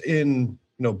interest in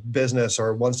business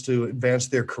or wants to advance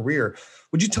their career,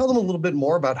 would you tell them a little bit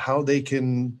more about how they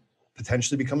can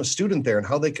potentially become a student there and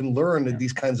how they can learn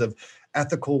these kinds of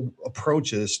ethical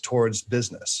approaches towards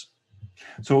business?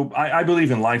 So I believe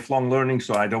in lifelong learning,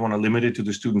 so I don't want to limit it to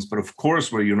the students, but of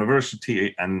course we're a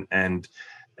university and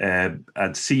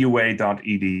at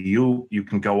cua.edu, you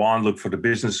can go on, look for the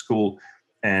business school,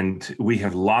 and we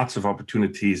have lots of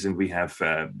opportunities, and we have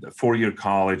a four-year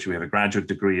college, we have a graduate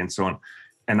degree and so on.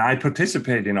 And I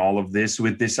participate in all of this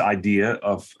with this idea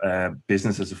of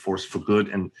business as a force for good.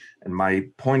 And my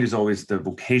point is always the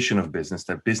vocation of business,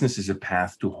 that business is a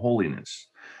path to holiness,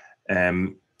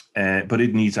 but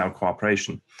it needs our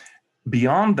cooperation.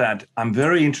 Beyond that, I'm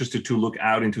very interested to look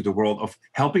out into the world of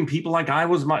helping people like I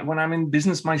was when I'm in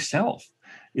business myself.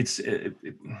 It's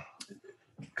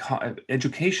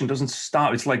education doesn't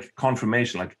stop. It's like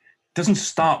confirmation, like it doesn't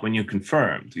stop when you're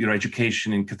confirmed, your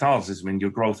education in Catholicism and your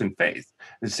growth in faith.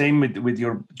 The same with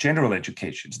your general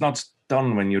education. It's not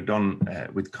done when you're done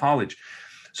with college.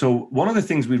 So one of the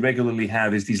things we regularly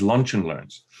have is these lunch and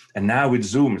learns. And now with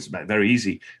Zoom, it's very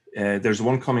easy. There's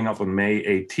one coming up on May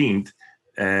 18th.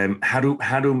 How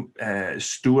to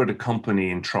steward a company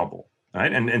in trouble,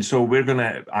 right? And so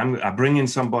I bring in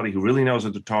somebody who really knows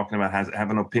what they're talking about,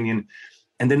 have an opinion,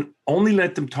 and then only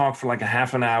let them talk for like a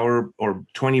half an hour or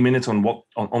 20 minutes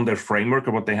on their framework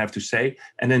or what they have to say,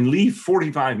 and then leave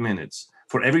 45 minutes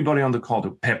for everybody on the call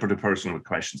to pepper the person with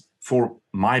questions for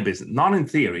my business, not in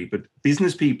theory, but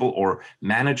business people or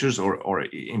managers or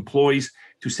employees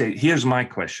to say, here's my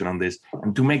question on this,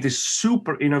 and to make this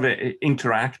super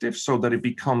interactive so that it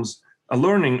becomes a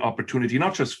learning opportunity,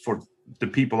 not just for the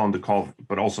people on the call,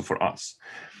 but also for us.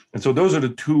 And so those are the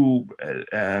two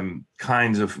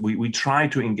kinds of, we try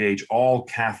to engage all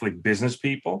Catholic business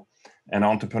people and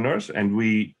entrepreneurs, and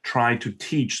we try to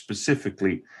teach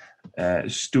specifically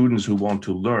students who want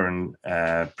to learn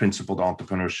principled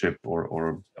entrepreneurship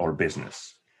or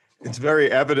business. It's very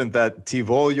evident that Ti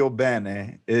Voglio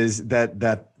Bene is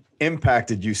that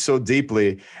impacted you so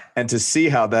deeply, and to see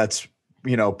how that's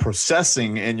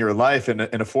processing in your life in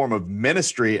a form of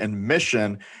ministry and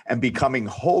mission and becoming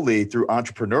holy through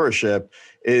entrepreneurship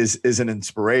is an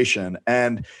inspiration.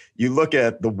 And you look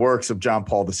at the works of John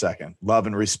Paul II, Love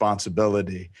and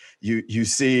Responsibility. You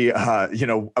see,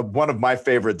 one of my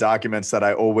favorite documents that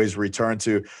I always return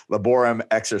to, Laborem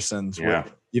Exercens,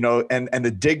 and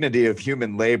the dignity of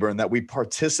human labor, and that we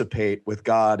participate with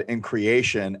God in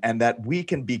creation, and that we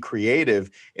can be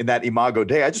creative in that Imago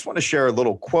Dei. I just want to share a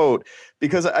little quote,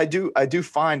 because I do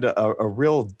find a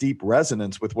real deep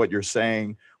resonance with what you're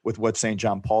saying, with what St.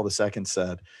 John Paul II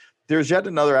said. There's yet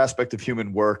another aspect of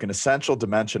human work, an essential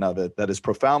dimension of it that is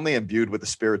profoundly imbued with a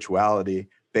spirituality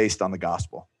based on the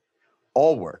gospel.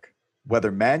 All work,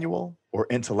 whether manual or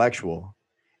intellectual,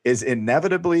 is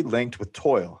inevitably linked with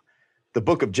toil. The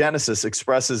book of Genesis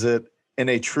expresses it in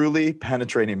a truly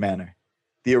penetrating manner.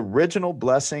 The original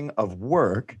blessing of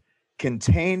work,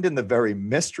 contained in the very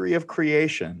mystery of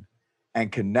creation and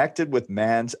connected with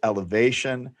man's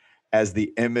elevation as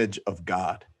the image of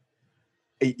God.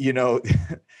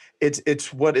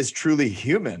 It's what is truly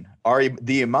human.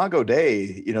 The Imago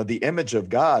Dei, the image of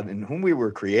God in whom we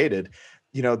were created,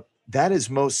 that is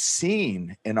most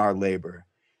seen in our labor,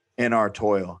 in our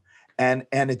toil. And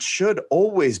it should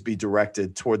always be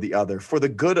directed toward the other for the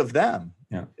good of them,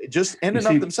 just in and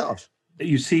of themselves.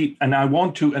 You see, and I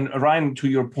want to, and Ryan, to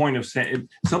your point of saying,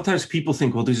 sometimes people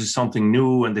think, well, this is something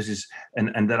new, and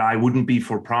and that I wouldn't be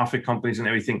for profit companies and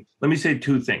everything. Let me say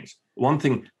two things. One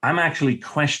thing, I'm actually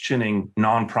questioning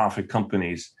nonprofit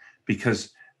companies,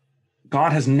 because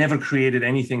God has never created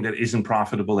anything that isn't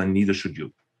profitable, and neither should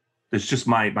you. It's just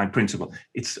my principle.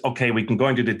 It's okay. We can go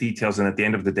into the details, and at the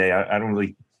end of the day, I don't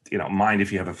really, mind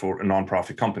if you have a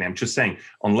nonprofit company. I'm just saying,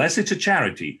 unless it's a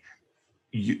charity,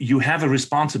 you have a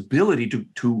responsibility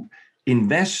to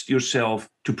invest yourself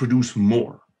to produce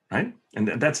more, right? And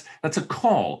that's a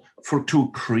call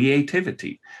to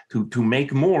creativity, to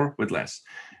make more with less.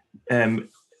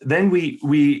 Then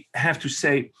we have to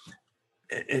say,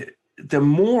 the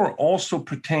more also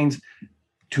pertains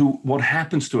to what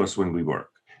happens to us when we work.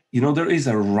 There is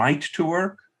a right to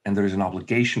work and there is an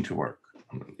obligation to work.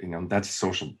 That's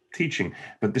social teaching.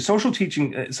 But the social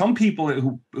teaching, some people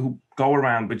who go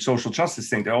around with social justice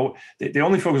think they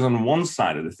only focus on one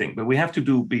side of the thing. But we have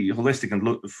to be holistic and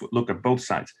look at both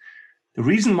sides. The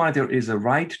reason why there is a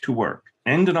right to work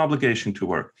and an obligation to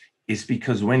work is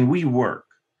because when we work,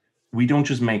 we don't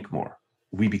just make more,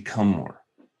 we become more.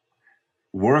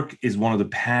 Work is one of the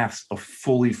paths of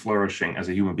fully flourishing as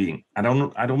a human being. I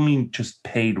don't mean just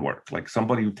paid work, like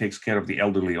somebody who takes care of the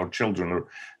elderly or children,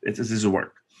 this is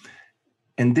work.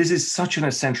 And this is such an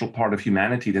essential part of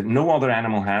humanity that no other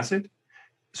animal has it.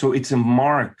 So it's a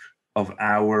mark of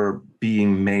our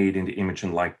being made in the image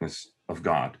and likeness of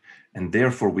God. And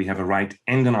therefore we have a right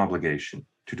and an obligation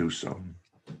to do so.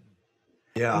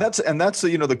 Yeah. And that's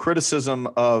the criticism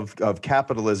of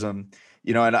capitalism.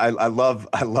 And I love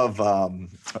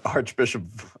Archbishop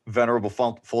Venerable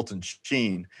Fulton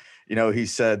Sheen. He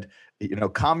said,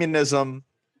 communism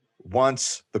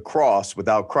wants the cross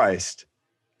without Christ.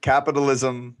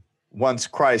 Capitalism wants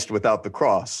Christ without the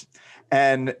cross.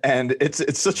 And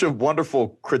it's such a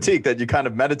wonderful critique that you kind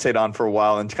of meditate on for a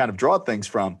while and kind of draw things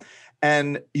from.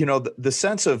 And, the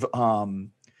sense of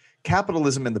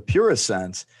capitalism in the purest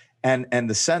sense and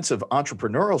the sense of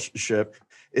entrepreneurship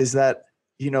is that,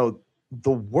 the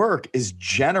work is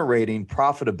generating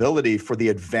profitability for the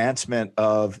advancement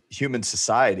of human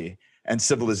society and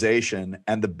civilization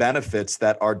and the benefits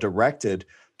that are directed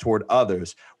toward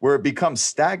others. Where it becomes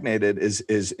stagnated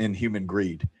is in human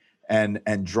greed and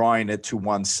drawing it to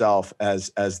oneself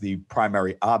as the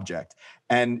primary object.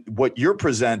 And what you're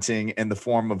presenting in the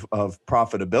form of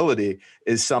profitability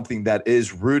is something that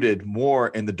is rooted more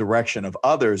in the direction of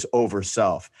others over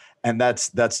self. And that's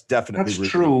definitely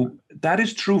true. That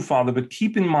is true, Father. But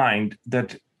keep in mind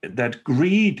that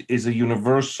greed is a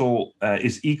universal,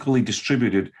 is equally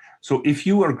distributed. So if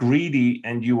you are greedy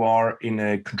and you are in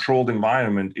a controlled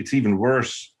environment, it's even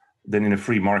worse than in a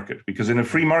free market, because in a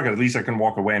free market, at least I can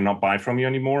walk away and not buy from you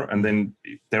anymore. And then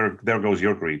there goes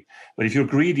your greed. But if you're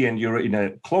greedy and you're in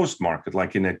a closed market,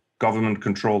 like in a government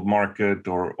controlled market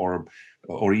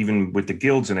or even with the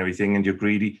guilds and everything, and you're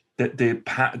greedy,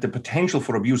 the potential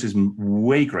for abuse is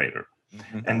way greater.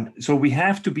 Mm-hmm. And so we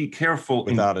have to be careful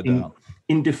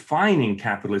in defining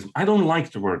capitalism. I don't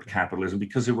like the word capitalism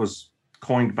because it was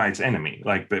coined by its enemy,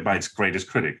 like by its greatest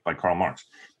critic, by Karl Marx.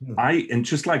 And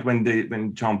just like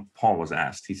when John Paul was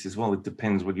asked, he says, well, it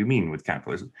depends what you mean with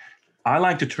capitalism. I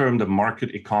like the term the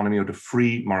market economy or the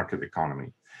free market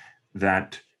economy,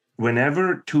 that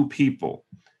whenever two people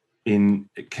can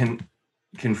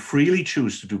freely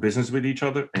choose to do business with each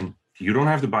other, and you don't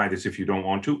have to buy this if you don't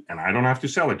want to, and I don't have to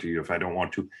sell it to you if I don't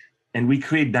want to, and we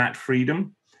create that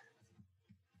freedom,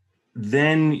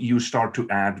 then you start to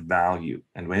add value.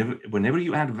 And whenever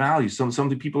you add value,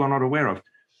 something people are not aware of,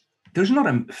 there's not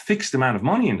a fixed amount of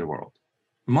money in the world.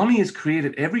 Money is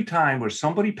created every time where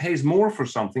somebody pays more for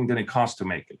something than it costs to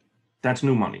make it. That's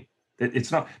new money.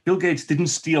 It's not, Bill Gates didn't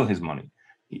steal his money.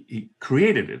 He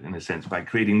created it in a sense by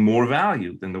creating more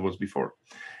value than there was before.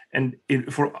 And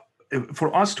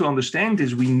for us to understand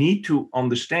this, we need to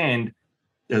understand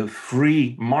the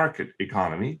free market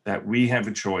economy, that we have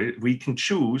a choice, we can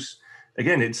choose.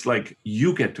 Again, it's like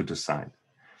you get to decide.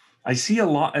 I see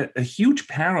a huge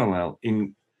parallel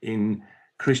in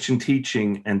Christian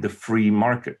teaching and the free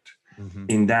market,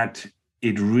 in that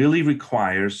it really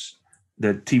requires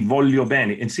the ti voglio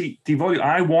bene. And see, ti voglio,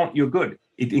 I want your good.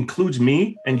 It includes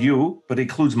me and you, but it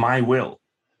includes my will.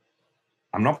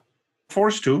 I'm not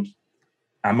forced to.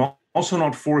 I'm also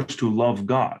not forced to love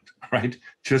God, right?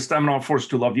 Just I'm not forced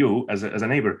to love you as a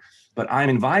neighbor, but I'm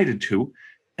invited to.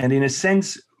 And in a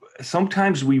sense,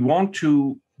 sometimes we want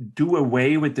to do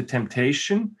away with the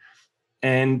temptation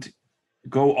and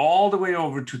go all the way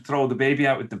over to throw the baby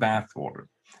out with the bathwater.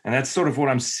 And that's sort of what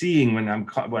I'm seeing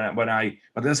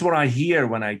but that's what I hear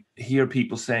when I hear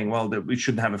people saying, well, that we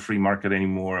shouldn't have a free market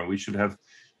anymore, and we should have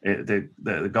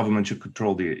the government should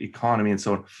control the economy and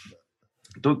so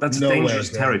on. That's dangerous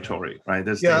territory, right?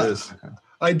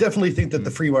 I definitely think that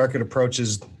the free market approach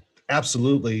is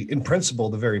absolutely, in principle,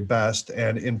 the very best,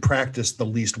 and in practice, the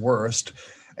least worst.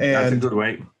 And that's a good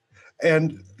way.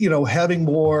 And, having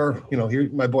more, here,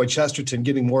 my boy Chesterton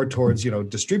getting more towards,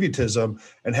 distributism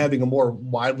and having a more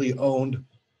widely owned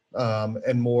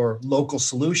and more local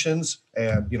solutions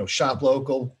and, shop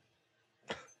local,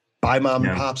 buy mom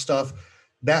and pop stuff.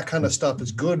 That kind of stuff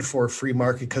is good for a free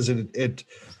market because it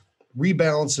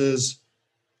rebalances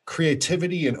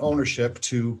creativity and ownership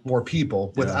to more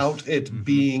people without it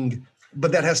being,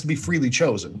 but that has to be freely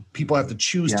chosen. People have to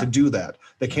choose to do that.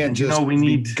 They can't just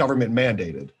be government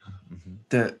mandated.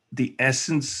 The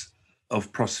essence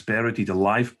of prosperity, the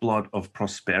lifeblood of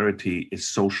prosperity is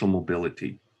social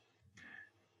mobility.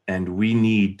 And we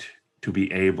need to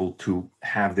be able to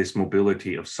have this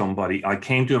mobility of somebody. I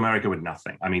came to America with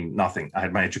nothing. I mean, nothing. I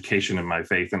had my education and my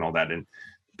faith and all that.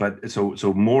 But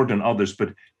so more than others,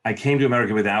 but I came to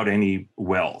America without any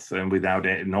wealth and without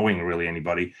knowing really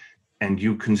anybody. And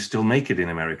you can still make it in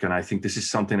America. And I think this is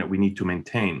something that we need to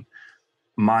maintain.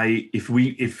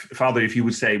 If you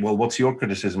would say, well, what's your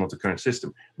criticism of the current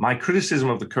system? My criticism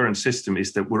of the current system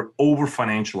is that we're over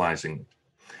financializing it.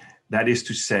 That is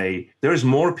to say, there's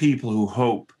more people who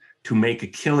hope to make a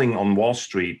killing on Wall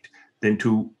Street than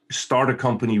to start a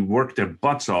company, work their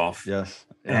butts off,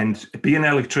 and be an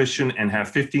electrician and have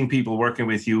 15 people working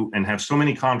with you and have so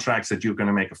many contracts that you're going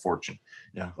to make a fortune.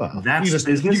 Yeah, well, you can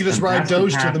just ride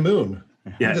Doge to the moon.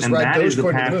 Yeah, and that is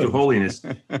the path to holiness.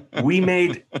 We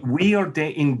are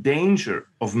in danger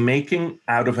of making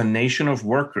out of a nation of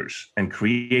workers and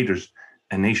creators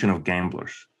a nation of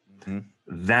gamblers.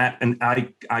 That, and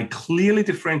I clearly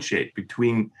differentiate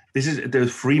between this is the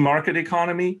free market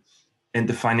economy and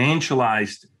the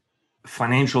financialized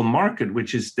financial market,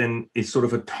 which is sort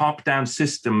of a top-down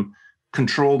system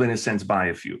controlled in a sense by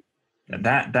a few.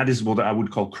 That is what I would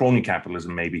call crony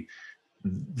capitalism, maybe.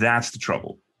 That's the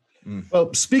trouble.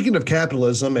 Well, speaking of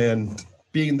capitalism, and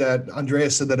being that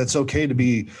Andreas said that it's okay to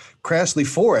be crassly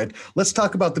for it, let's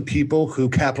talk about the people who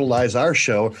capitalize our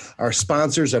show, our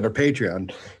sponsors, and our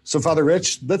Patreon. So, Father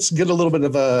Rich, let's get a little bit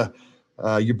of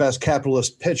your best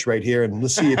capitalist pitch right here, and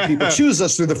let's see if people choose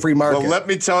us through the free market. Well, let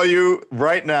me tell you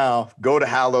right now, go to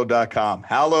Hallow.com.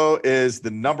 Hallow is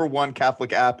the #1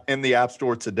 Catholic app in the App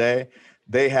Store today.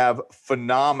 They have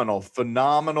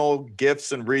phenomenal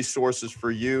gifts and resources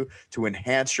for you to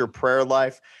enhance your prayer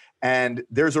life. And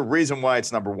there's a reason why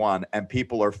it's #1, and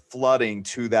people are flooding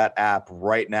to that app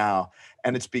right now.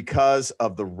 And it's because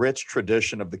of the rich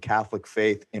tradition of the Catholic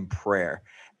faith in prayer.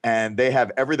 And they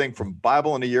have everything from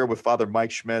Bible in a Year with Father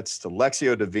Mike Schmitz to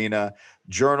Lectio Divina,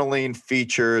 journaling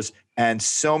features, and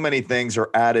so many things are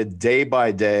added day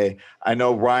by day. I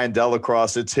know Ryan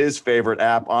Delacroix, it's his favorite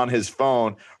app on his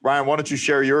phone. Ryan, why don't you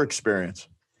share your experience?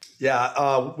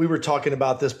 Yeah, we were talking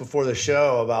about this before the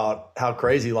show about how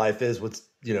crazy life is with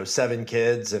 7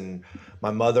 kids and my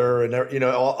mother and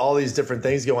all these different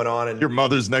things going on. And your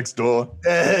mother's next door.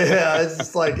 Yeah,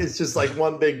 it's just like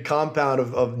one big compound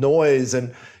of noise.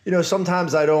 And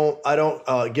sometimes I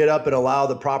don't get up and allow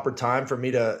the proper time for me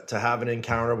to have an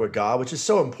encounter with God, which is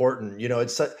so important.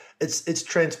 It's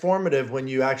transformative when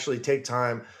you actually take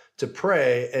time to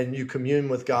pray and you commune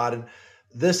with God. And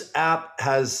this app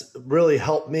has really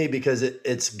helped me because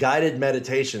it's guided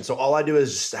meditation. So all I do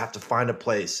is just have to find a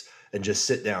place and just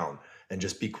sit down and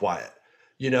just be quiet.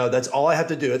 That's all I have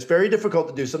to do. It's very difficult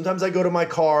to do. Sometimes I go to my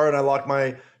car and I lock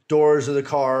my doors of the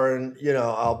car and,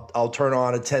 I'll turn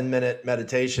on a 10-minute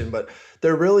meditation, but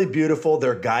they're really beautiful.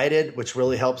 They're guided, which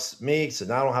really helps me. So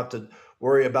now I don't have to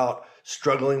worry about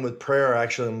struggling with prayer,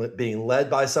 actually being led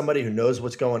by somebody who knows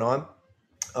what's going on.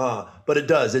 But it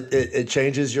does. It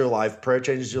changes your life. Prayer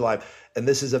changes your life. And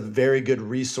this is a very good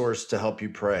resource to help you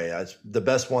pray. It's the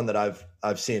best one that I've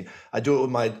seen. I do it with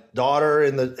my daughter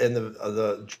in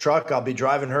the truck. I'll be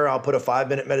driving her. I'll put a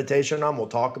 5-minute meditation on. We'll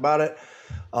talk about it.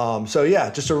 So yeah,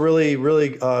 just a really,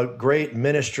 really great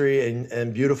ministry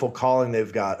and beautiful calling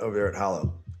they've got over there at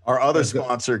Hallow. Our other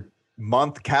sponsor,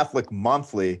 Catholic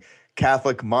Monthly,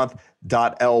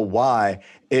 CatholicMonth.ly,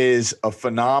 is a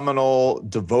phenomenal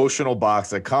devotional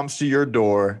box that comes to your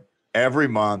door every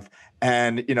month.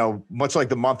 And, much like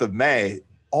the month of May,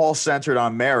 all centered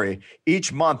on Mary,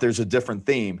 each month there's a different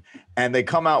theme. And they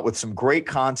come out with some great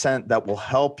content that will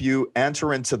help you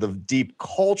enter into the deep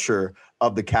culture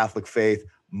of the Catholic faith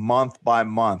month by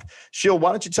month. Sheil,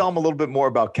 why don't you tell them a little bit more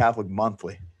about Catholic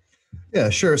Monthly? Yeah,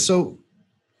 sure. So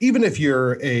even if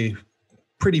you're a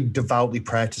pretty devoutly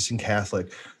practicing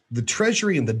Catholic, the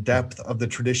treasury and the depth of the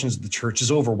traditions of the church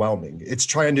is overwhelming. It's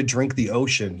trying to drink the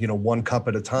ocean, one cup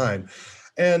at a time.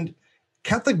 And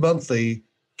Catholic Monthly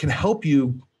can help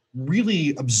you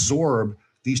really absorb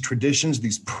these traditions,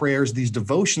 these prayers, these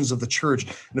devotions of the church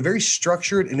in a very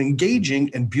structured and engaging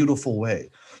and beautiful way.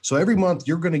 So every month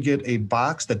you're going to get a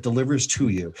box that delivers to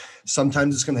you.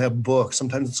 Sometimes it's going to have books.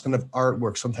 Sometimes it's going to have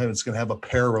artwork. Sometimes it's going to have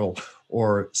apparel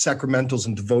or sacramentals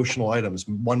and devotional items.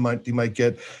 One month you might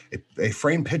get a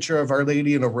framed picture of Our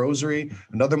Lady and a rosary.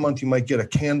 Another month you might get a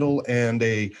candle and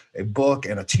a book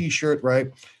and a t-shirt, right?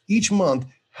 Each month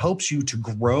helps you to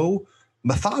grow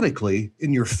methodically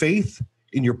in your faith,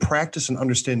 in your practice and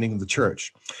understanding of the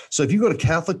church. So if you go to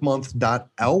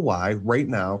catholicmonth.ly right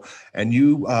now and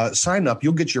you sign up,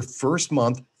 you'll get your first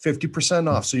month 50%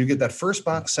 off. So you get that first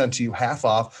box sent to you half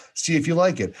off. See if you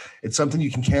like it. It's something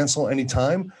you can cancel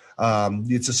anytime.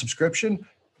 It's a subscription,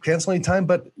 cancel anytime,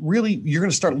 but really you're going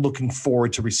to start looking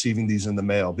forward to receiving these in the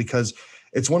mail, because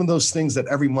it's one of those things that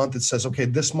every month it says, okay,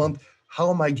 this month, how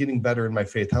am I getting better in my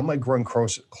faith? How am I growing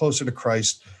closer to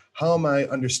Christ? How am I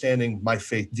understanding my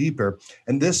faith deeper?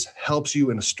 And this helps you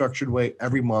in a structured way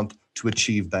every month to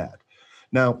achieve that.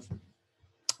 Now,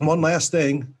 one last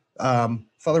thing,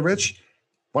 Father Rich,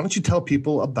 why don't you tell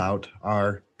people about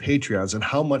our Patreons and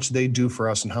how much they do for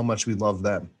us and how much we love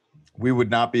them? We would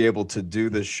not be able to do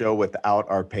this show without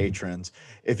our patrons.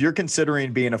 If you're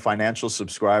considering being a financial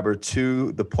subscriber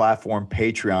to the platform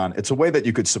Patreon, it's a way that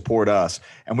you could support us.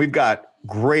 And we've got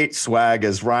great swag,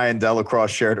 as Ryan Delacroix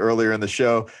shared earlier in the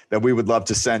show, that we would love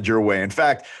to send your way. In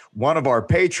fact, one of our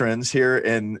patrons here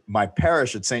in my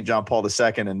parish at St. John Paul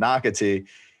II in Nocatee,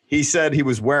 he said he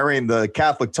was wearing the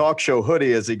Catholic Talk Show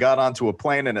hoodie as he got onto a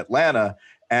plane in Atlanta.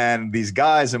 And these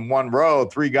guys in one row,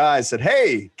 3 guys said,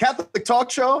 "Hey, Catholic Talk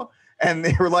Show?" And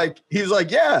they were like, he was like,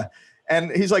 "Yeah."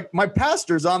 And he's like, "My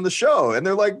pastor's on the show." And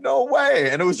they're like, "No way."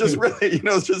 And it was just really,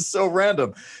 it's just so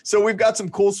random. So we've got some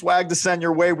cool swag to send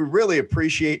your way. We really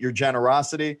appreciate your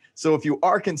generosity. So if you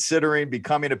are considering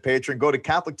becoming a patron, go to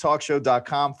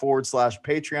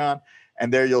catholictalkshow.com/Patreon.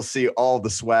 And there you'll see all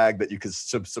the swag that you can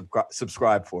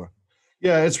subscribe for.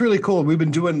 Yeah, it's really cool. We've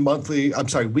been doing weekly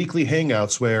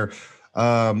hangouts where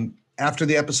after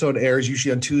the episode airs,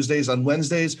 usually on Tuesdays, on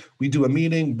Wednesdays, we do a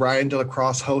meeting. Ryan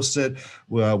Delacroix hosts it.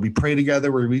 We pray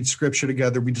together. We read scripture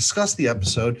together. We discuss the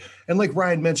episode. And like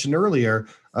Ryan mentioned earlier,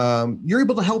 you're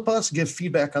able to help us give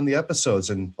feedback on the episodes.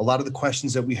 And a lot of the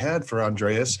questions that we had for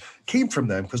Andreas came from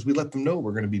them because we let them know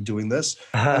we're going to be doing this.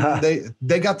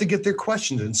 They got to get their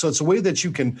questions in. So it's a way that you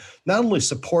can not only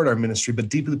support our ministry, but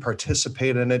deeply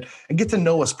participate in it and get to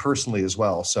know us personally as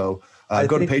well. So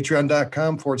go to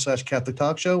patreon.com/Catholic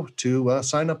Talk Show to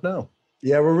sign up now.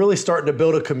 Yeah, we're really starting to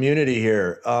build a community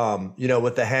here,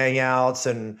 with the Hangouts,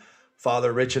 and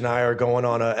Father Rich and I are going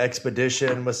on an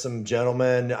expedition with some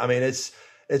gentlemen. I mean, it's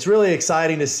really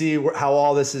exciting to see how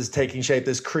all this is taking shape,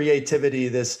 this creativity,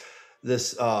 this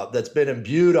that's been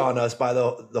imbued on us by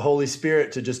the Holy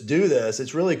Spirit to just do this.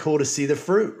 It's really cool to see the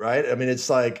fruit, right? I mean, it's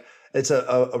like, it's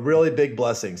a really big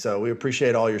blessing. So we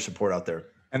appreciate all your support out there.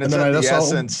 And it's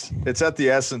at the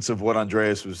essence of what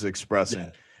Andreas was expressing,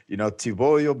 ti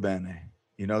voglio bene,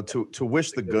 to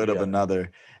wish the good of another.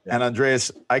 Yeah. And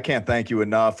Andreas, I can't thank you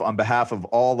enough on behalf of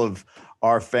all of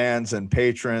our fans and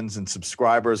patrons and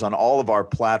subscribers on all of our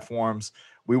platforms.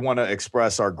 We want to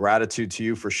express our gratitude to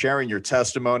you for sharing your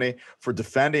testimony, for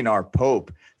defending our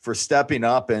Pope, for stepping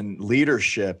up in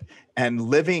leadership and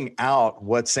living out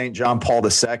what St. John Paul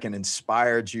II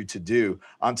inspired you to do.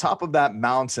 On top of that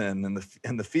mountain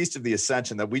and the Feast of the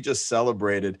Ascension that we just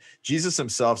celebrated, Jesus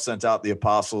himself sent out the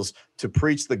apostles to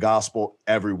preach the gospel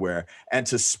everywhere and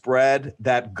to spread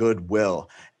that goodwill.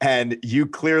 And you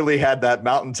clearly had that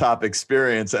mountaintop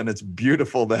experience, and it's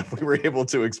beautiful that we were able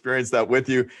to experience that with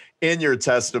you in your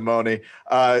testimony.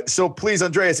 So please,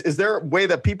 Andreas, is there a way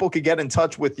that people could get in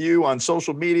touch with you on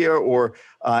social media or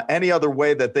any other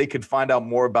way that they could find out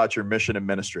more about your mission and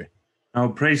ministry? Oh,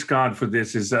 praise God for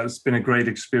this. It's been a great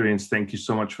experience. Thank you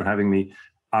so much for having me.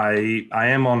 I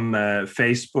am on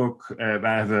Facebook.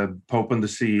 I have a Pope and the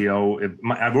CEO.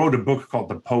 I wrote a book called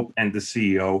The Pope and the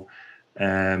CEO.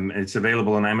 It's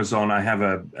available on Amazon. I have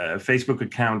a Facebook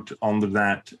account under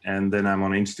that, and then I'm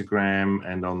on Instagram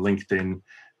and on LinkedIn.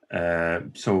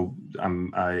 So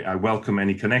I welcome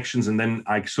any connections, and then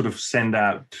I sort of send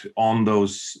out on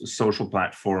those social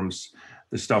platforms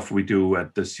the stuff we do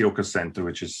at the Sioka Center,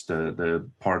 which is the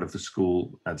part of the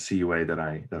school at CUA that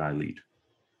I lead.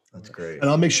 That's great. And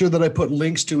I'll make sure that I put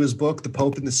links to his book, The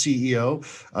Pope and the CEO.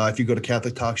 If you go to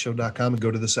catholictalkshow.com and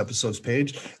go to this episode's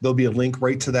page, there'll be a link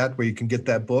right to that where you can get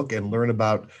that book and learn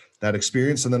about that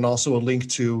experience. And then also a link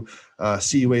to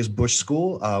CUA's Bush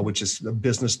School, which is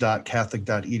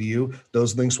business.catholic.edu.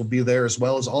 Those links will be there, as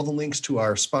well as all the links to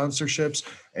our sponsorships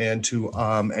and to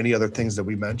any other things that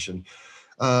we mentioned.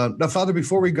 Now, Father,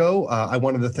 before we go, I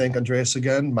wanted to thank Andreas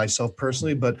again, myself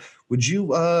personally, but would you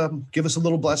give us a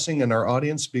little blessing and our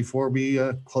audience before we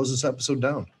close this episode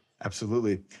down?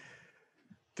 Absolutely.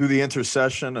 Through the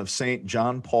intercession of St.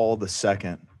 John Paul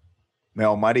II, may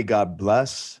Almighty God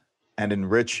bless and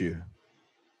enrich you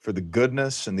for the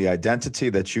goodness and the identity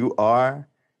that you are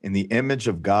in the image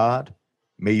of God.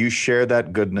 May you share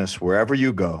that goodness wherever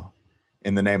you go,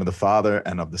 in the name of the Father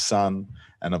and of the Son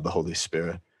and of the Holy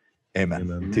Spirit. Amen.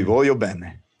 Amen. Ti voglio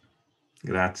bene.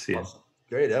 Grazie. Awesome.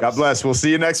 Great episode. God bless. We'll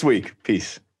see you next week.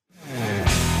 Peace.